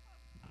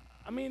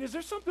 I mean, is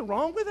there something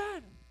wrong with that?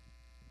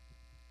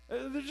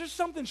 There's just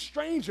something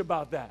strange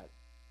about that.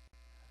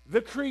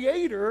 The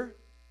creator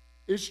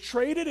is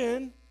traded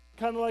in,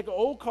 kind of like an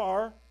old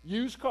car,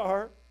 used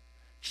car,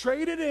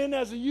 traded in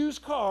as a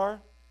used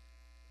car,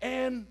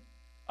 and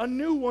a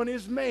new one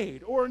is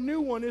made, or a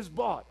new one is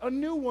bought, a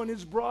new one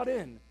is brought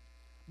in.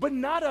 But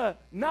not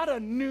a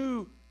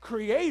new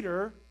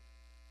creator,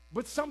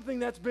 but something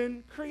that's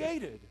been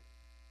created.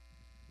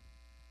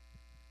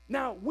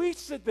 Now, we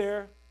sit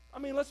there, I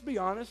mean, let's be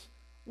honest,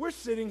 we're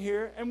sitting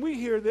here and we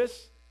hear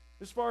this,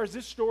 as far as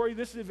this story,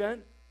 this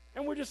event,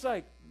 and we're just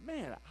like,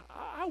 man,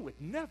 I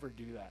would never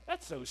do that.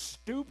 That's so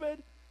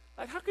stupid.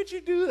 Like, how could you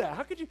do that?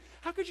 How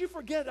could you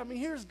forget? I mean,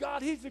 here's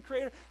God, he's the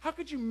creator. How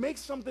could you make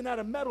something out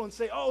of metal and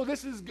say, oh,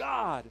 this is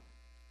God?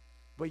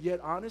 But yet,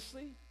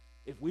 honestly,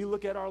 if we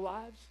look at our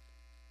lives,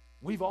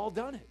 we've all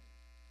done it.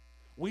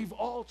 We've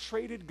all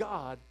traded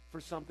God for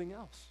something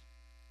else.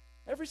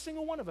 Every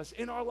single one of us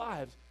in our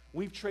lives,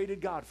 we've traded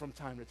God from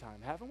time to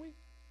time, haven't we?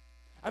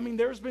 I mean,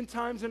 there's been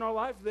times in our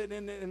life that,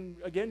 and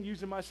again,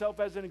 using myself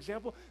as an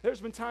example,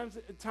 there's been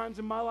times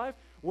in my life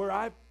where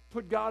I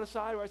put God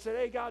aside, where I said,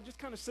 hey, God, just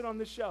kind of sit on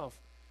this shelf.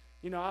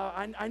 You know,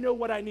 I know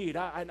what I need.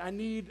 I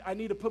need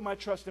to put my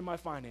trust in my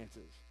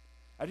finances.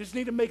 I just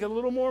need to make a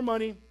little more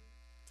money,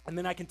 and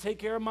then I can take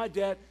care of my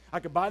debt.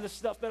 I can buy the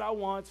stuff that I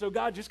want. So,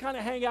 God, just kind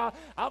of hang out.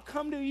 I'll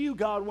come to you,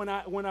 God, when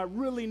I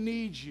really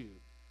need you.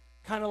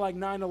 Kind of like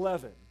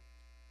 9/11.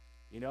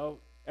 You know,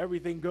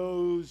 everything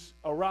goes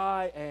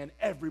awry, and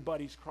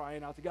everybody's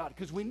crying out to God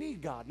because we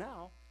need God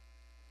now.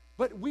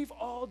 But we've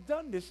all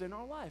done this in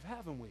our life,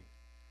 haven't we?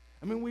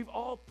 I mean, we've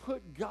all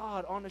put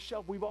God on a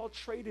shelf. We've all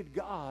traded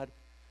God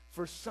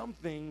for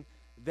something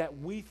that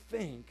we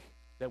think,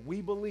 that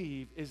we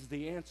believe is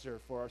the answer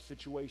for our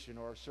situation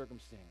or our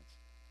circumstance.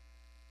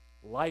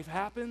 Life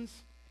happens.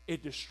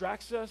 It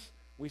distracts us.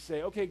 We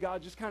say, okay,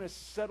 God, just kind of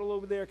settle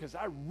over there because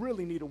I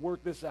really need to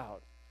work this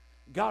out.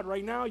 God,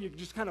 right now, you're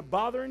just kind of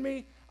bothering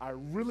me. I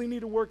really need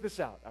to work this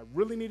out. I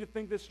really need to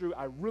think this through.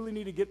 I really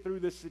need to get through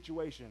this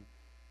situation.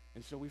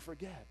 And so we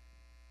forget.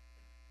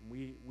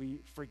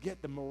 We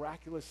forget the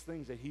miraculous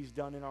things that he's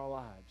done in our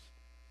lives.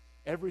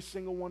 Every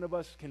single one of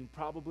us can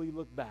probably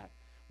look back,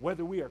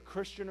 whether we are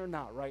Christian or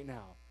not right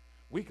now.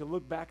 We can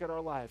look back at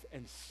our life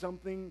and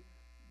something,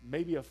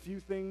 maybe a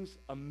few things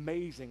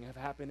amazing have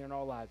happened in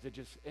our lives.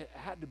 It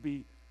had to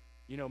be,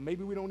 you know,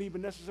 maybe we don't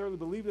even necessarily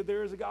believe that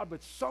there is a God,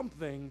 but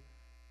something,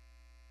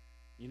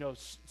 you know,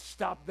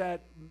 stopped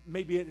that.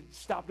 Maybe it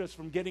stopped us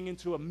from getting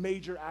into a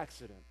major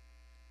accident.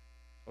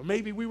 Or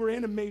maybe we were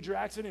in a major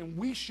accident and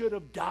we should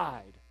have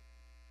died,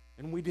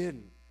 and we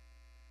didn't.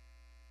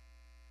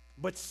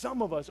 But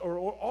some of us, or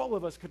all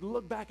of us, could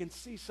look back and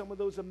see some of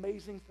those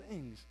amazing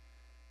things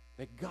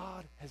that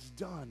God has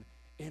done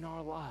in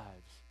our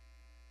lives.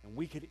 And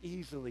we could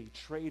easily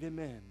trade him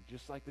in,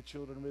 just like the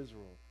children of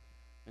Israel,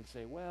 and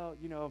say, well,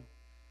 you know,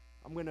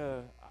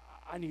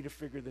 I need to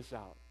figure this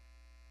out.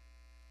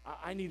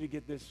 I need to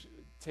get this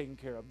taken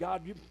care of.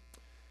 God,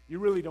 you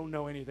really don't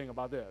know anything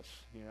about this.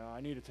 You know,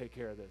 I need to take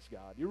care of this,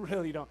 God. You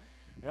really don't.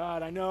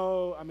 God, I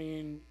know, I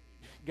mean,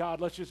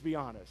 God, let's just be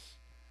honest.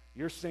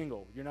 You're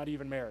single. You're not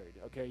even married,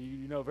 okay?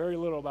 You know very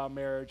little about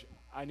marriage.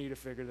 I need to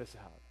figure this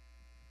out,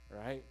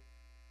 right?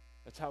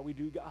 That's how we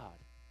do God.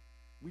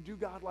 We do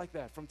God like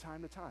that from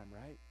time to time,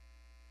 right?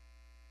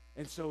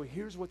 And so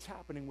here's what's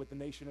happening with the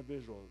nation of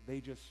Israel. They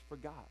just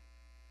forgot.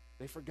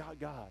 They forgot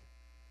God.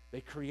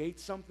 They create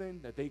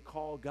something that they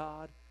call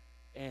God,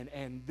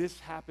 and this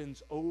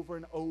happens over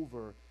and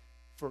over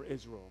for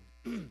Israel.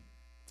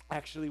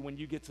 Actually, when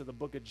you get to the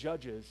book of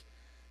Judges,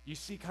 you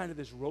see kind of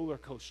this roller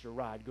coaster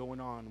ride going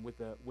on with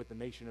the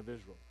nation of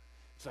Israel.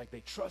 It's like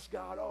they trust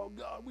God. Oh,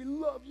 God, we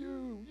love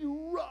you.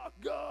 You rock,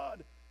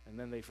 God. And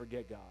then they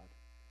forget God.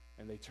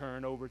 And they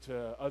turn over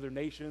to other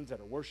nations that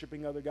are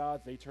worshiping other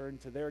gods. They turn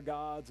to their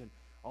gods and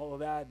all of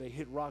that. They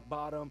hit rock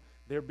bottom.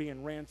 They're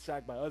being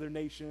ransacked by other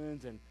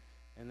nations. And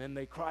then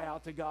they cry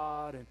out to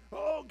God. And,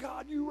 oh,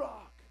 God, you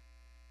rock.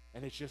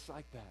 And it's just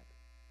like that.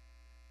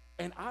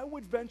 And I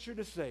would venture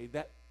to say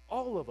that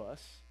all of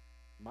us,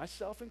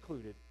 myself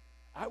included,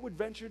 I would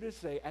venture to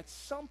say at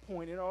some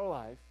point in our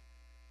life,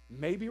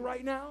 maybe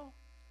right now,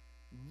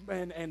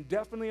 and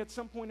definitely at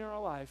some point in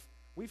our life,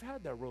 we've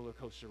had that roller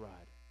coaster ride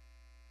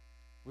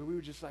where we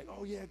were just like,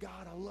 oh yeah,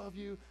 God, I love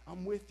you.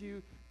 I'm with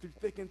you through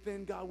thick and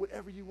thin, God,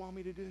 whatever you want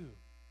me to do.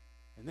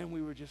 And then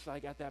we were just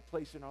like at that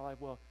place in our life,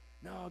 well,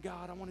 no,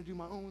 God, I want to do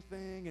my own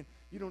thing, and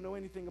you don't know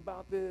anything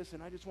about this,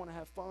 and I just want to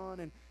have fun,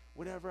 and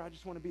whatever, I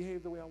just want to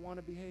behave the way I want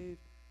to behave.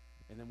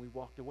 And then we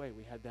walked away.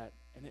 We had that,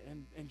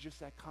 and just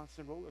that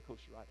constant roller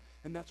coaster ride.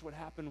 And that's what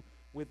happened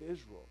with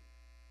Israel.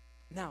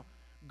 Now,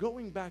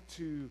 going back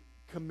to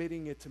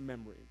committing it to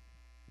memory,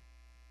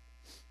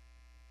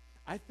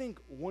 I think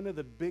one of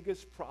the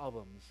biggest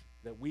problems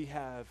that we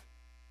have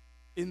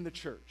in the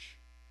church,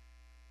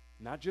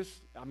 not just,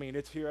 I mean,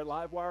 it's here at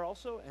Livewire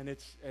also, and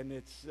it's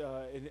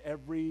in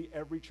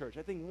every church.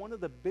 I think one of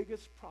the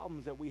biggest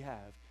problems that we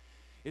have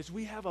is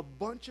we have a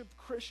bunch of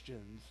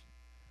Christians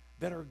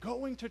that are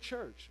going to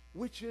church,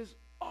 which is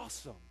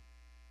awesome.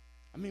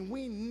 I mean,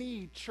 we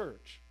need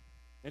church.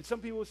 And some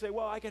people will say,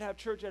 well, I could have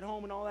church at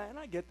home and all that, and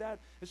I get that,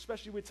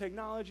 especially with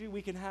technology.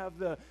 We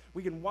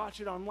can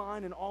watch it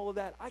online and all of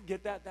that. I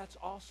get that. That's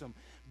awesome.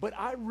 But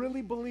I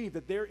really believe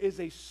that there is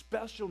a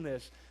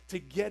specialness to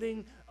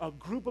getting a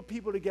group of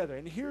people together.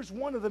 And here's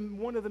one of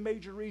the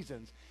major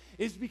reasons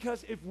is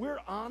because if we're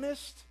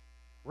honest,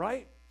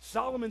 right?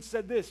 Solomon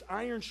said this,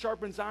 iron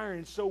sharpens iron,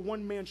 and so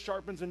one man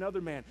sharpens another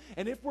man.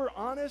 And if we're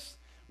honest,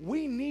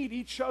 we need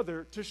each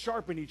other to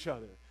sharpen each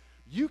other.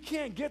 You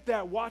can't get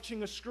that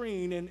watching a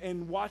screen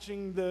and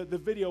watching the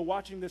video,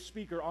 watching the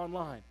speaker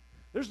online.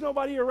 There's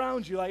nobody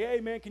around you like, hey,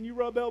 man, can you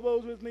rub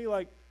elbows with me?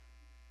 Like,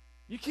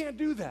 you can't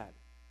do that.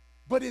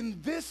 But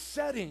in this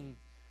setting,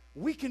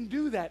 we can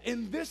do that.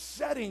 In this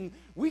setting,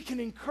 we can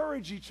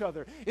encourage each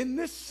other. In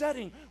this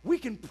setting, we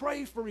can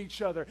pray for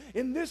each other.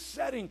 In this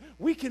setting,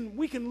 we can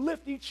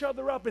lift each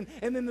other up. And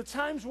in the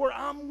times where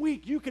I'm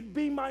weak, you could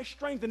be my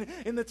strength. And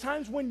in the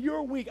times when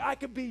you're weak, I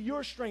could be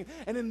your strength.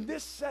 And in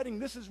this setting,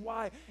 this is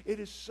why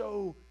it is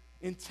so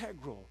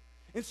integral.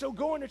 And so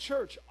going to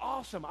church,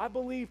 awesome. I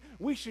believe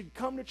we should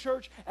come to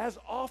church as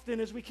often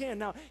as we can.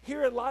 Now,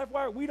 here at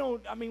Livewire, we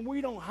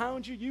don't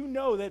hound you. You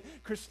know that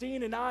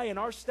Christine and I and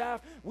our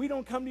staff, we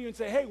don't come to you and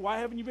say, hey, why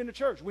haven't you been to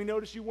church? We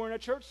noticed you weren't at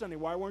church Sunday.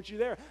 Why weren't you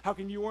there? How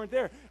come you weren't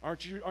there?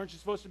 Aren't you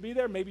supposed to be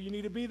there? Maybe you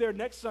need to be there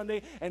next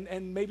Sunday,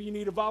 and maybe you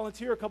need to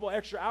volunteer a couple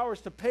extra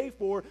hours to pay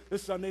for the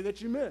Sunday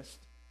that you missed.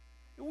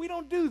 We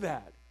don't do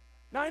that.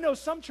 Now, I know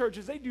some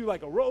churches, they do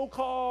like a roll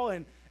call,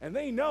 and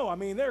they know, I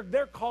mean,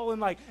 they're calling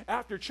like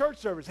after church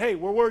service, hey,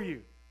 where were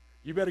you?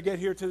 You better get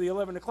here to the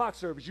 11 o'clock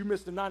service. You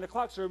missed the 9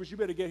 o'clock service, you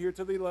better get here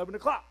to the 11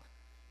 o'clock.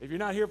 If you're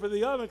not here for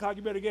the 11 o'clock,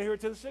 you better get here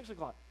to the 6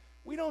 o'clock.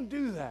 We don't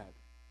do that.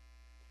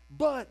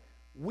 But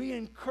we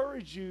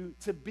encourage you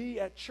to be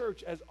at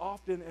church as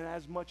often and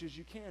as much as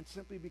you can,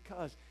 simply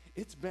because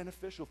it's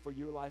beneficial for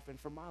your life and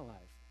for my life.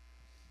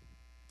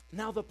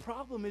 Now, the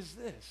problem is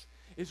this,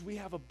 is we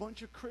have a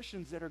bunch of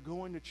Christians that are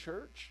going to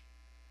church,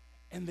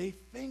 and they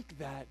think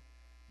that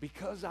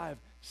because I've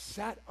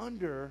sat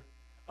under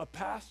a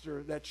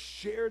pastor that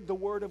shared the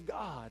Word of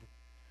God,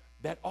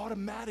 that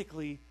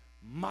automatically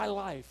my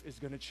life is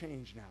going to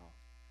change now.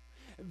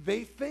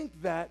 They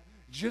think that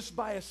just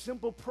by a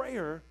simple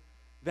prayer,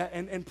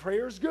 and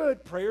prayer is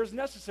good, prayer is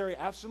necessary,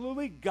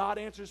 absolutely. God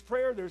answers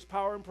prayer, there's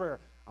power in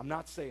prayer. I'm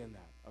not saying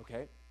that,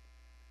 okay?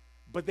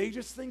 But they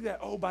just think that,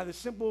 oh, by the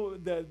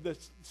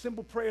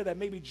simple prayer that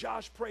maybe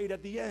Josh prayed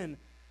at the end,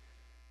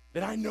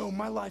 that I know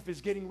my life is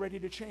getting ready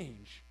to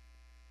change.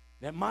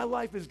 That my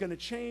life is going to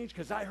change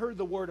because I heard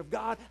the Word of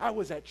God. I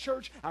was at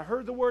church, I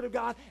heard the Word of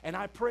God, and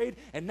I prayed,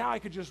 and now I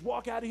could just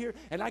walk out of here,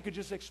 and I could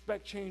just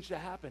expect change to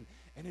happen.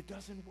 And it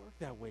doesn't work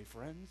that way,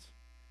 friends.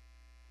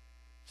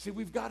 See,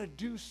 we've got to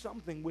do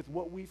something with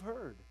what we've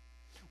heard.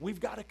 We've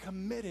got to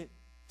commit it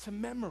to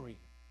memory.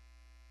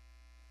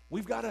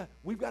 We've got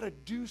to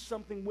do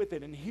something with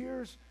it. And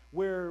here's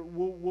where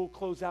we'll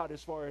close out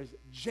as far as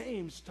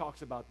James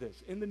talks about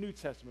this in the New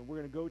Testament. We're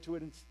going to go to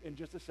it in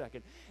just a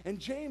second. And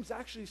James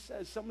actually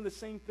says some of the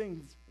same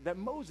things that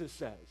Moses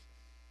says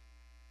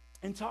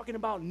in talking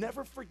about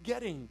never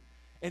forgetting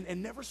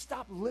and never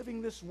stop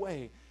living this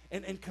way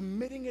and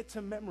committing it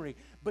to memory.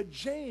 But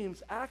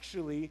James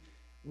actually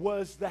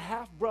was the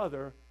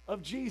half-brother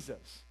of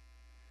Jesus.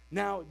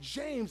 Now,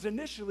 James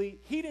initially,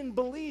 he didn't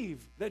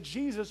believe that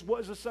Jesus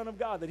was the Son of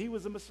God, that he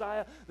was the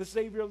Messiah, the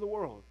Savior of the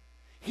world.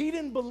 He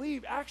didn't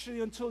believe actually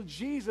until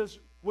Jesus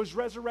was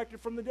resurrected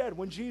from the dead,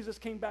 when Jesus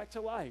came back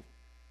to life.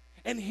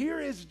 And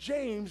here is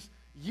James,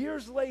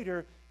 years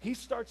later, he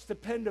starts to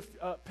pen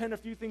a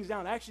few things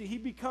down. Actually, he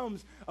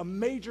becomes a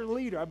major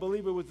leader. I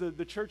believe it was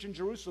the church in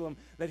Jerusalem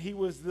that he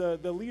was the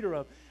leader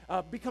of.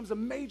 Becomes a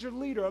major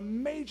leader, a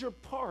major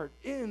part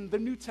in the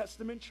New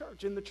Testament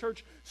church, in the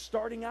church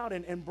starting out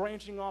and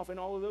branching off and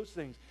all of those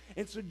things.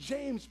 And so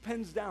James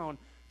pens down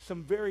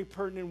some very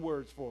pertinent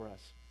words for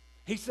us.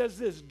 He says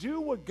this: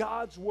 do what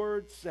God's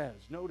word says.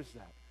 Notice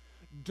that.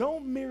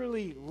 Don't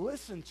merely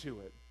listen to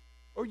it,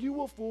 or you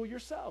will fool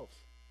yourselves.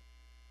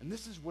 And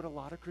this is what a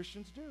lot of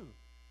Christians do.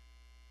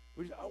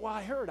 Well,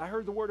 I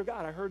heard the word of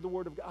God. I heard the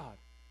word of God.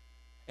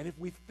 And if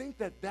we think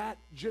that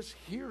just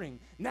hearing,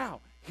 now,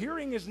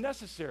 hearing is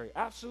necessary,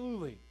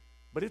 absolutely,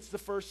 but it's the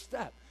first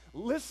step.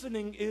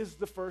 Listening is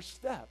the first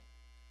step.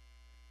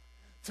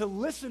 To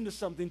listen to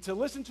something, to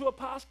listen to a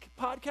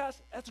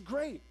podcast, that's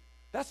great.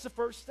 That's the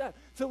first step.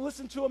 To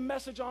listen to a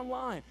message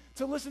online,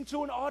 to listen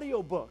to an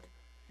audiobook.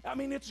 I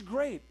mean, it's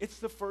great. It's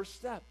the first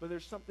step, but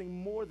there's something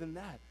more than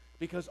that,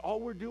 because all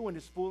we're doing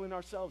is fooling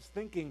ourselves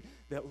thinking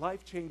that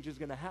life change is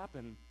going to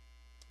happen,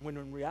 when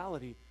in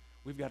reality,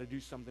 we've got to do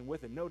something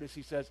with it. Notice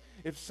he says,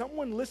 if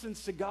someone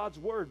listens to God's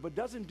word but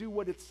doesn't do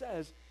what it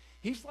says,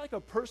 he's like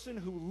a person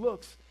who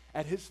looks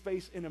at his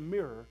face in a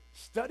mirror,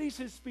 studies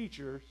his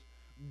features,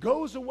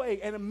 goes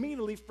away, and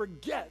immediately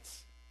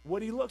forgets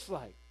what he looks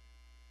like.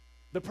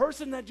 The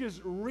person that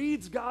just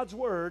reads God's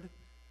word,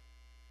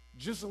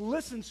 just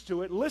listens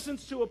to it,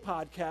 listens to a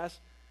podcast,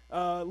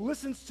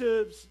 listens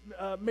to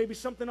maybe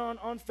something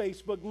on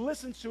Facebook,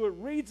 listens to it,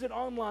 reads it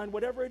online,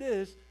 whatever it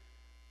is,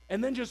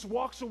 and then just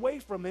walks away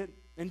from it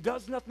and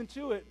does nothing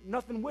to it,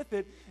 nothing with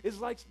it, is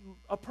like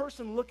a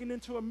person looking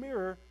into a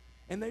mirror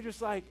and they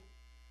just like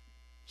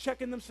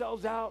checking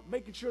themselves out,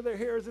 making sure their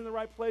hair is in the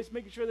right place,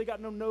 making sure they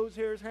got no nose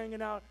hairs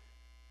hanging out,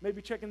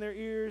 maybe checking their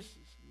ears,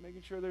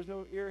 making sure there's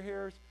no ear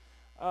hairs,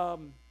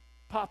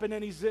 popping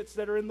any zits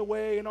that are in the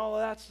way and all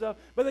of that stuff.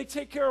 But they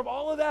take care of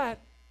all of that,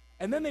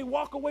 and then they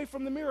walk away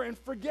from the mirror and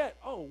forget,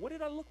 oh, what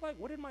did I look like?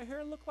 What did my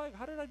hair look like?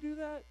 How did I do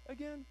that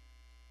again?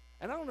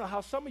 And I don't know how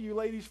some of you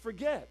ladies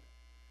forget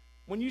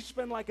when you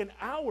spend like an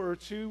hour or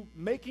two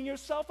making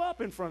yourself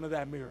up in front of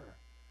that mirror.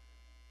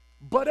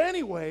 But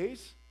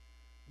anyways,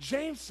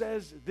 James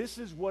says this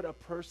is what a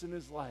person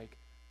is like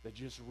that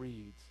just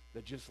reads,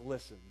 that just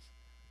listens,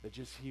 that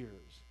just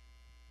hears.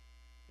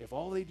 If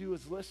all they do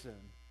is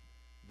listen,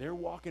 they're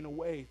walking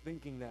away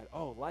thinking that,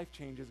 oh, life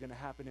change is going to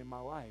happen in my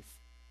life.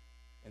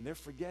 And they're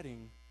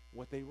forgetting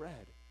what they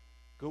read.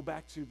 Go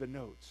back to the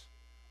notes.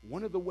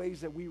 One of the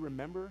ways that we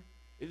remember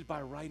is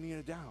by writing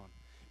it down,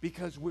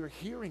 because we're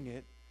hearing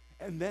it,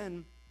 and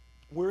then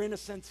we're in a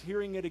sense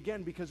hearing it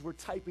again because we're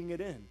typing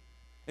it in.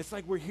 It's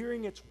like we're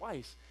hearing it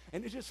twice,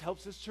 and it just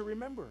helps us to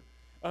remember.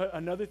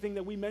 Another thing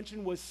that we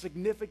mentioned was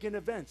significant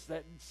events,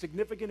 that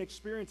significant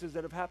experiences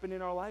that have happened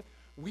in our life.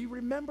 We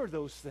remember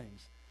those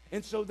things,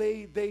 and so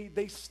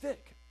they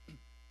stick.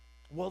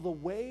 Well, the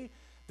way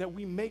that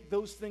we make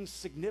those things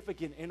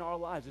significant in our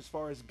lives as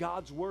far as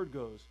God's word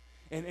goes,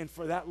 and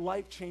for that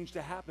life change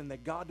to happen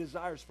that God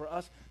desires for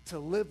us to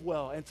live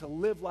well and to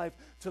live life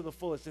to the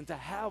fullest and to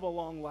have a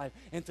long life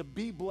and to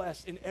be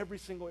blessed in every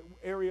single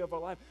area of our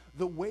life,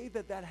 the way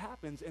that that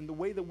happens and the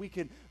way that we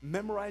can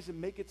memorize and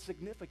make it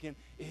significant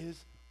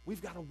is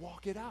we've got to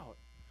walk it out.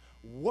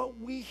 What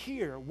we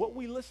hear, what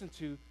we listen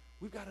to,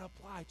 we've got to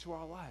apply to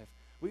our life.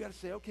 We got to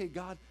say, okay,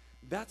 God,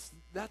 that's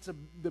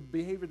the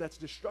behavior that's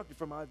destructive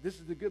from our life. This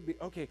is the good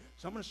okay,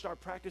 so I'm going to start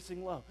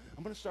practicing love.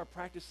 I'm going to start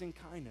practicing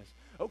kindness.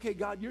 Okay,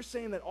 God, you're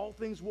saying that all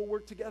things will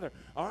work together.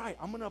 All right,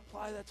 I'm going to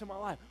apply that to my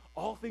life.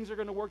 All things are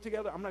going to work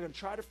together. I'm not going to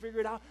try to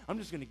figure it out. I'm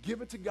just going to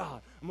give it to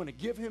God. I'm going to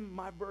give him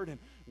my burden.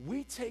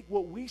 We take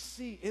what we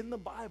see in the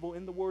Bible,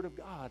 in the Word of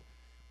God.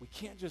 We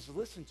can't just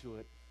listen to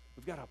it.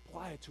 We've got to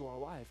apply it to our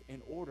life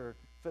in order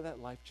for that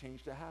life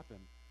change to happen.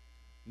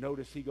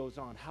 Notice he goes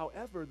on.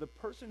 However, the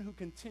person who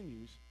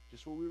continues,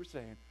 just what we were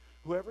saying,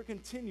 whoever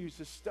continues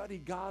to study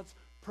God's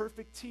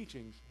perfect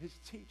teachings, his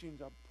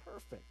teachings are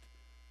perfect,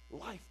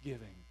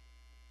 life-giving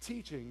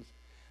teachings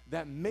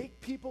that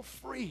make people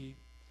free,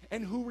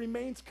 and who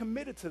remains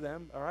committed to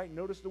them. All right,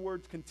 notice the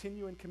words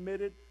continue and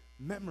committed,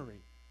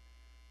 memory.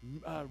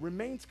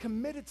 Remains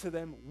committed to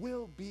them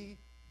will be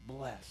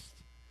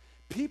blessed.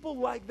 People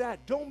like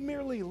that don't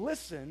merely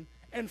listen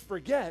and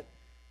forget,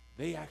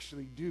 they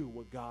actually do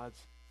what God's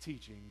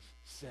teachings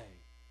say.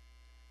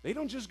 They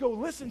don't just go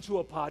listen to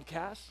a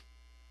podcast.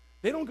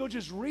 They don't go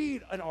just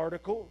read an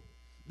article.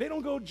 They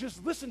don't go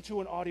just listen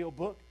to an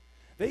audiobook.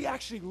 They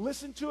actually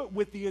listen to it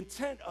with the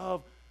intent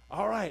of,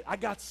 all right, I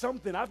got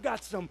something. I've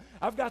got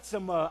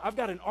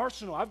an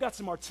arsenal. I've got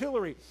some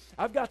artillery.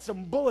 I've got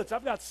some bullets.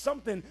 I've got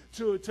something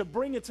to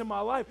bring into my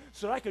life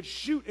so that I could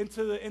shoot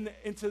into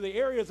the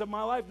areas of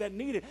my life that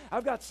need it.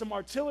 I've got some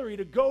artillery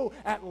to go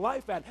at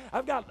life at.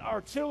 I've got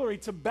artillery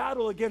to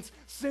battle against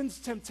sin's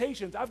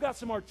temptations. I've got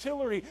some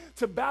artillery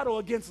to battle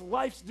against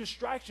life's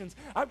distractions.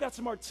 I've got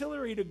some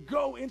artillery to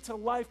go into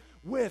life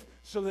with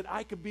so that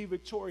I could be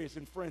victorious.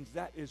 And friends,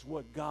 that is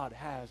what God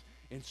has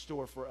in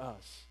store for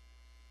us.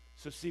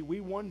 So see, we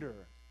wonder,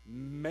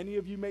 many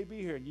of you may be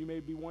here and you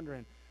may be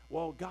wondering,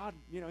 well, God,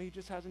 he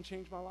just hasn't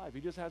changed my life.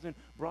 He just hasn't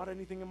brought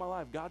anything in my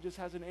life. God just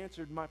hasn't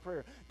answered my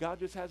prayer. God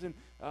just hasn't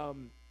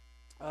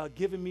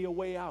given me a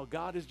way out.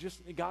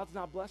 God's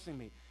not blessing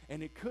me.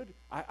 And it could,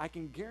 I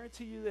can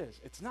guarantee you this,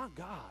 it's not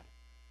God.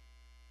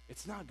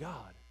 It's not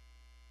God.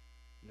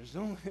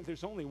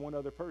 There's only one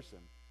other person.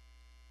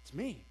 It's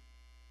me.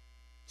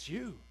 It's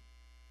you.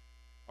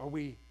 Are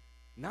we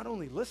not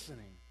only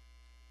listening,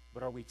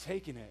 but are we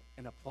taking it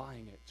and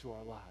applying it to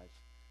our lives?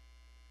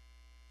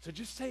 So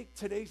just take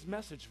today's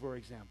message, for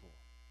example.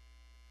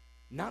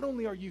 Not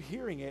only are you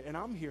hearing it, and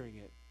I'm hearing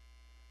it,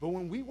 but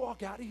when we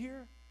walk out of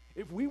here,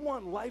 if we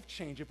want life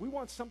change, if we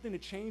want something to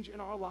change in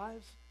our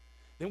lives,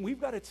 then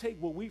we've got to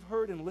take what we've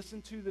heard and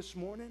listened to this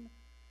morning,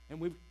 and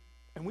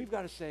we've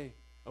got to say,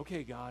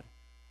 okay, God,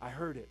 I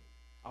heard it.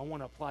 I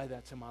want to apply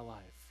that to my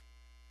life.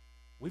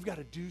 We've got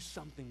to do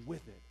something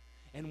with it.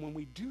 And when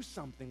we do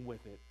something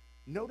with it,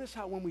 notice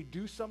how when we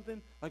do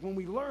something, like when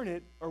we learn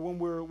it or when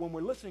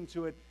we're listening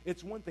to it,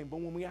 it's one thing. But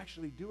when we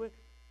actually do it,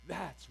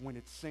 that's when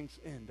it sinks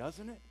in,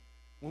 doesn't it?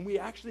 When we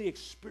actually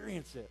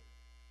experience it,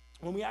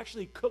 when we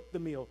actually cook the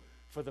meal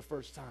for the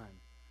first time,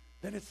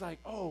 then it's like,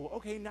 oh,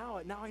 okay,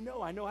 now I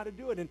know how to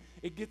do it. And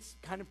it gets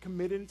kind of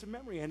committed into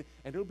memory. And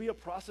it'll be a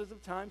process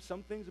of time.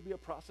 Some things will be a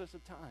process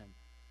of time.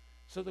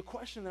 So the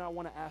question that I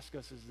want to ask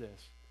us is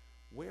this: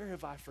 where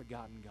have I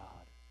forgotten God?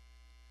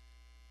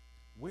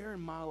 Where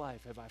in my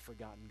life have I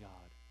forgotten God?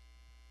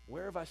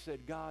 Where have I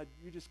said, God,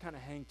 you just kind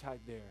of hang tight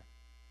there.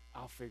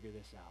 I'll figure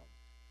this out.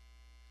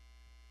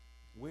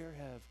 Where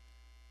have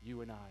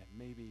you and I,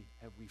 maybe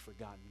have we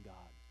forgotten God?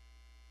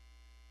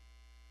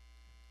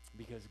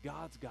 Because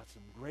God's got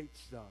some great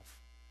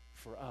stuff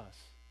for us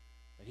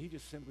that he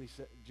just simply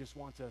just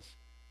wants us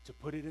to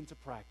put it into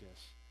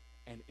practice,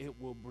 and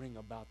it will bring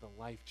about the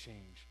life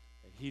change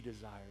that he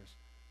desires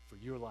for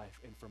your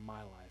life and for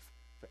my life,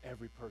 for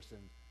every person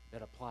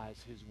that applies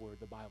his word,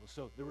 the Bible.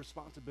 So the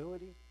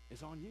responsibility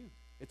is on you.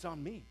 It's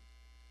on me.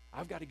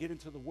 I've got to get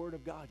into the word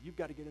of God. You've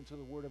got to get into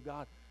the word of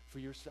God for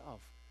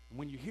yourself. And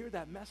when you hear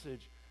that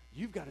message,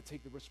 you've got to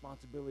take the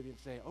responsibility and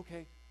say,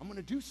 okay, I'm going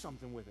to do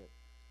something with it.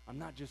 I'm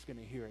not just going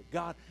to hear it.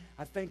 God,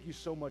 I thank you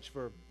so much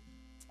for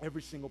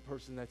every single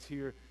person that's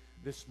here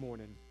this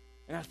morning.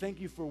 And I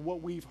thank you for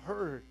what we've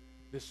heard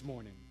this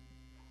morning.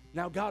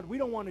 Now, God, we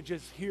don't want to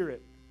just hear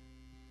it.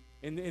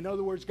 In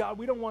other words, God,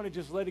 we don't want to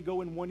just let it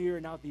go in one ear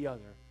and out the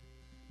other.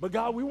 But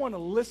God, we want to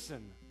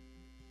listen.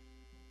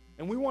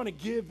 And we want to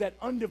give that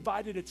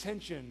undivided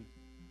attention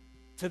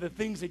to the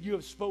things that you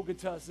have spoken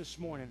to us this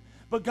morning.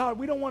 But God,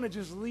 we don't want to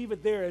just leave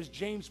it there, as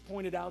James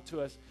pointed out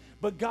to us.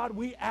 But God,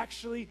 we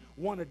actually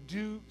want to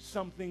do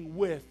something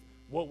with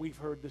what we've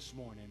heard this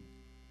morning.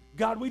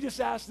 God, we just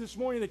ask this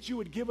morning that you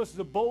would give us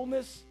the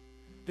boldness,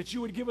 that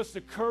you would give us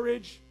the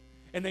courage,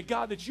 and that,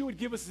 God, that you would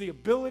give us the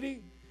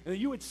ability, and that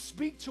you would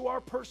speak to our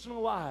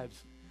personal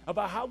lives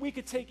about how we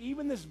could take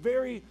even these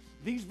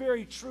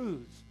very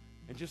truths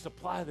and just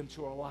apply them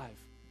to our life.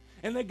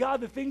 And that,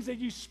 God, the things that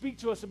you speak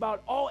to us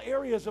about all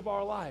areas of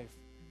our life,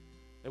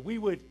 that we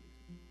would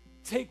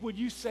take what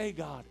you say,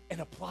 God,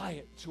 and apply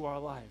it to our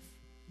life.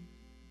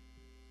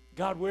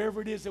 God,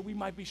 wherever it is that we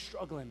might be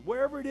struggling,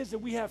 wherever it is that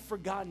we have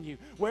forgotten you,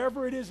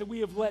 wherever it is that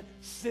we have let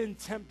sin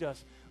tempt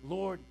us,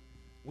 Lord,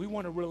 we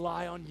want to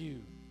rely on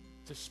you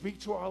to speak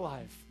to our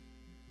life,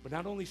 but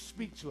not only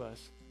speak to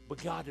us,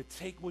 but God, to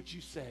take what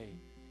you say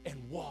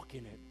and walk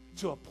in it,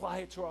 to apply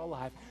it to our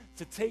life,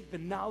 to take the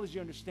knowledge, the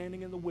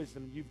understanding, and the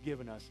wisdom you've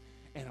given us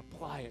and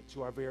apply it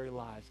to our very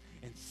lives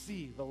and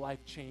see the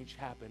life change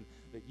happen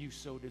that you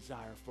so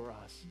desire for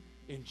us.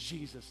 In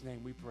Jesus'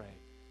 name we pray.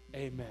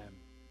 Amen.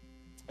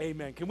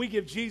 Amen. Can we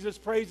give Jesus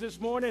praise this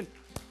morning?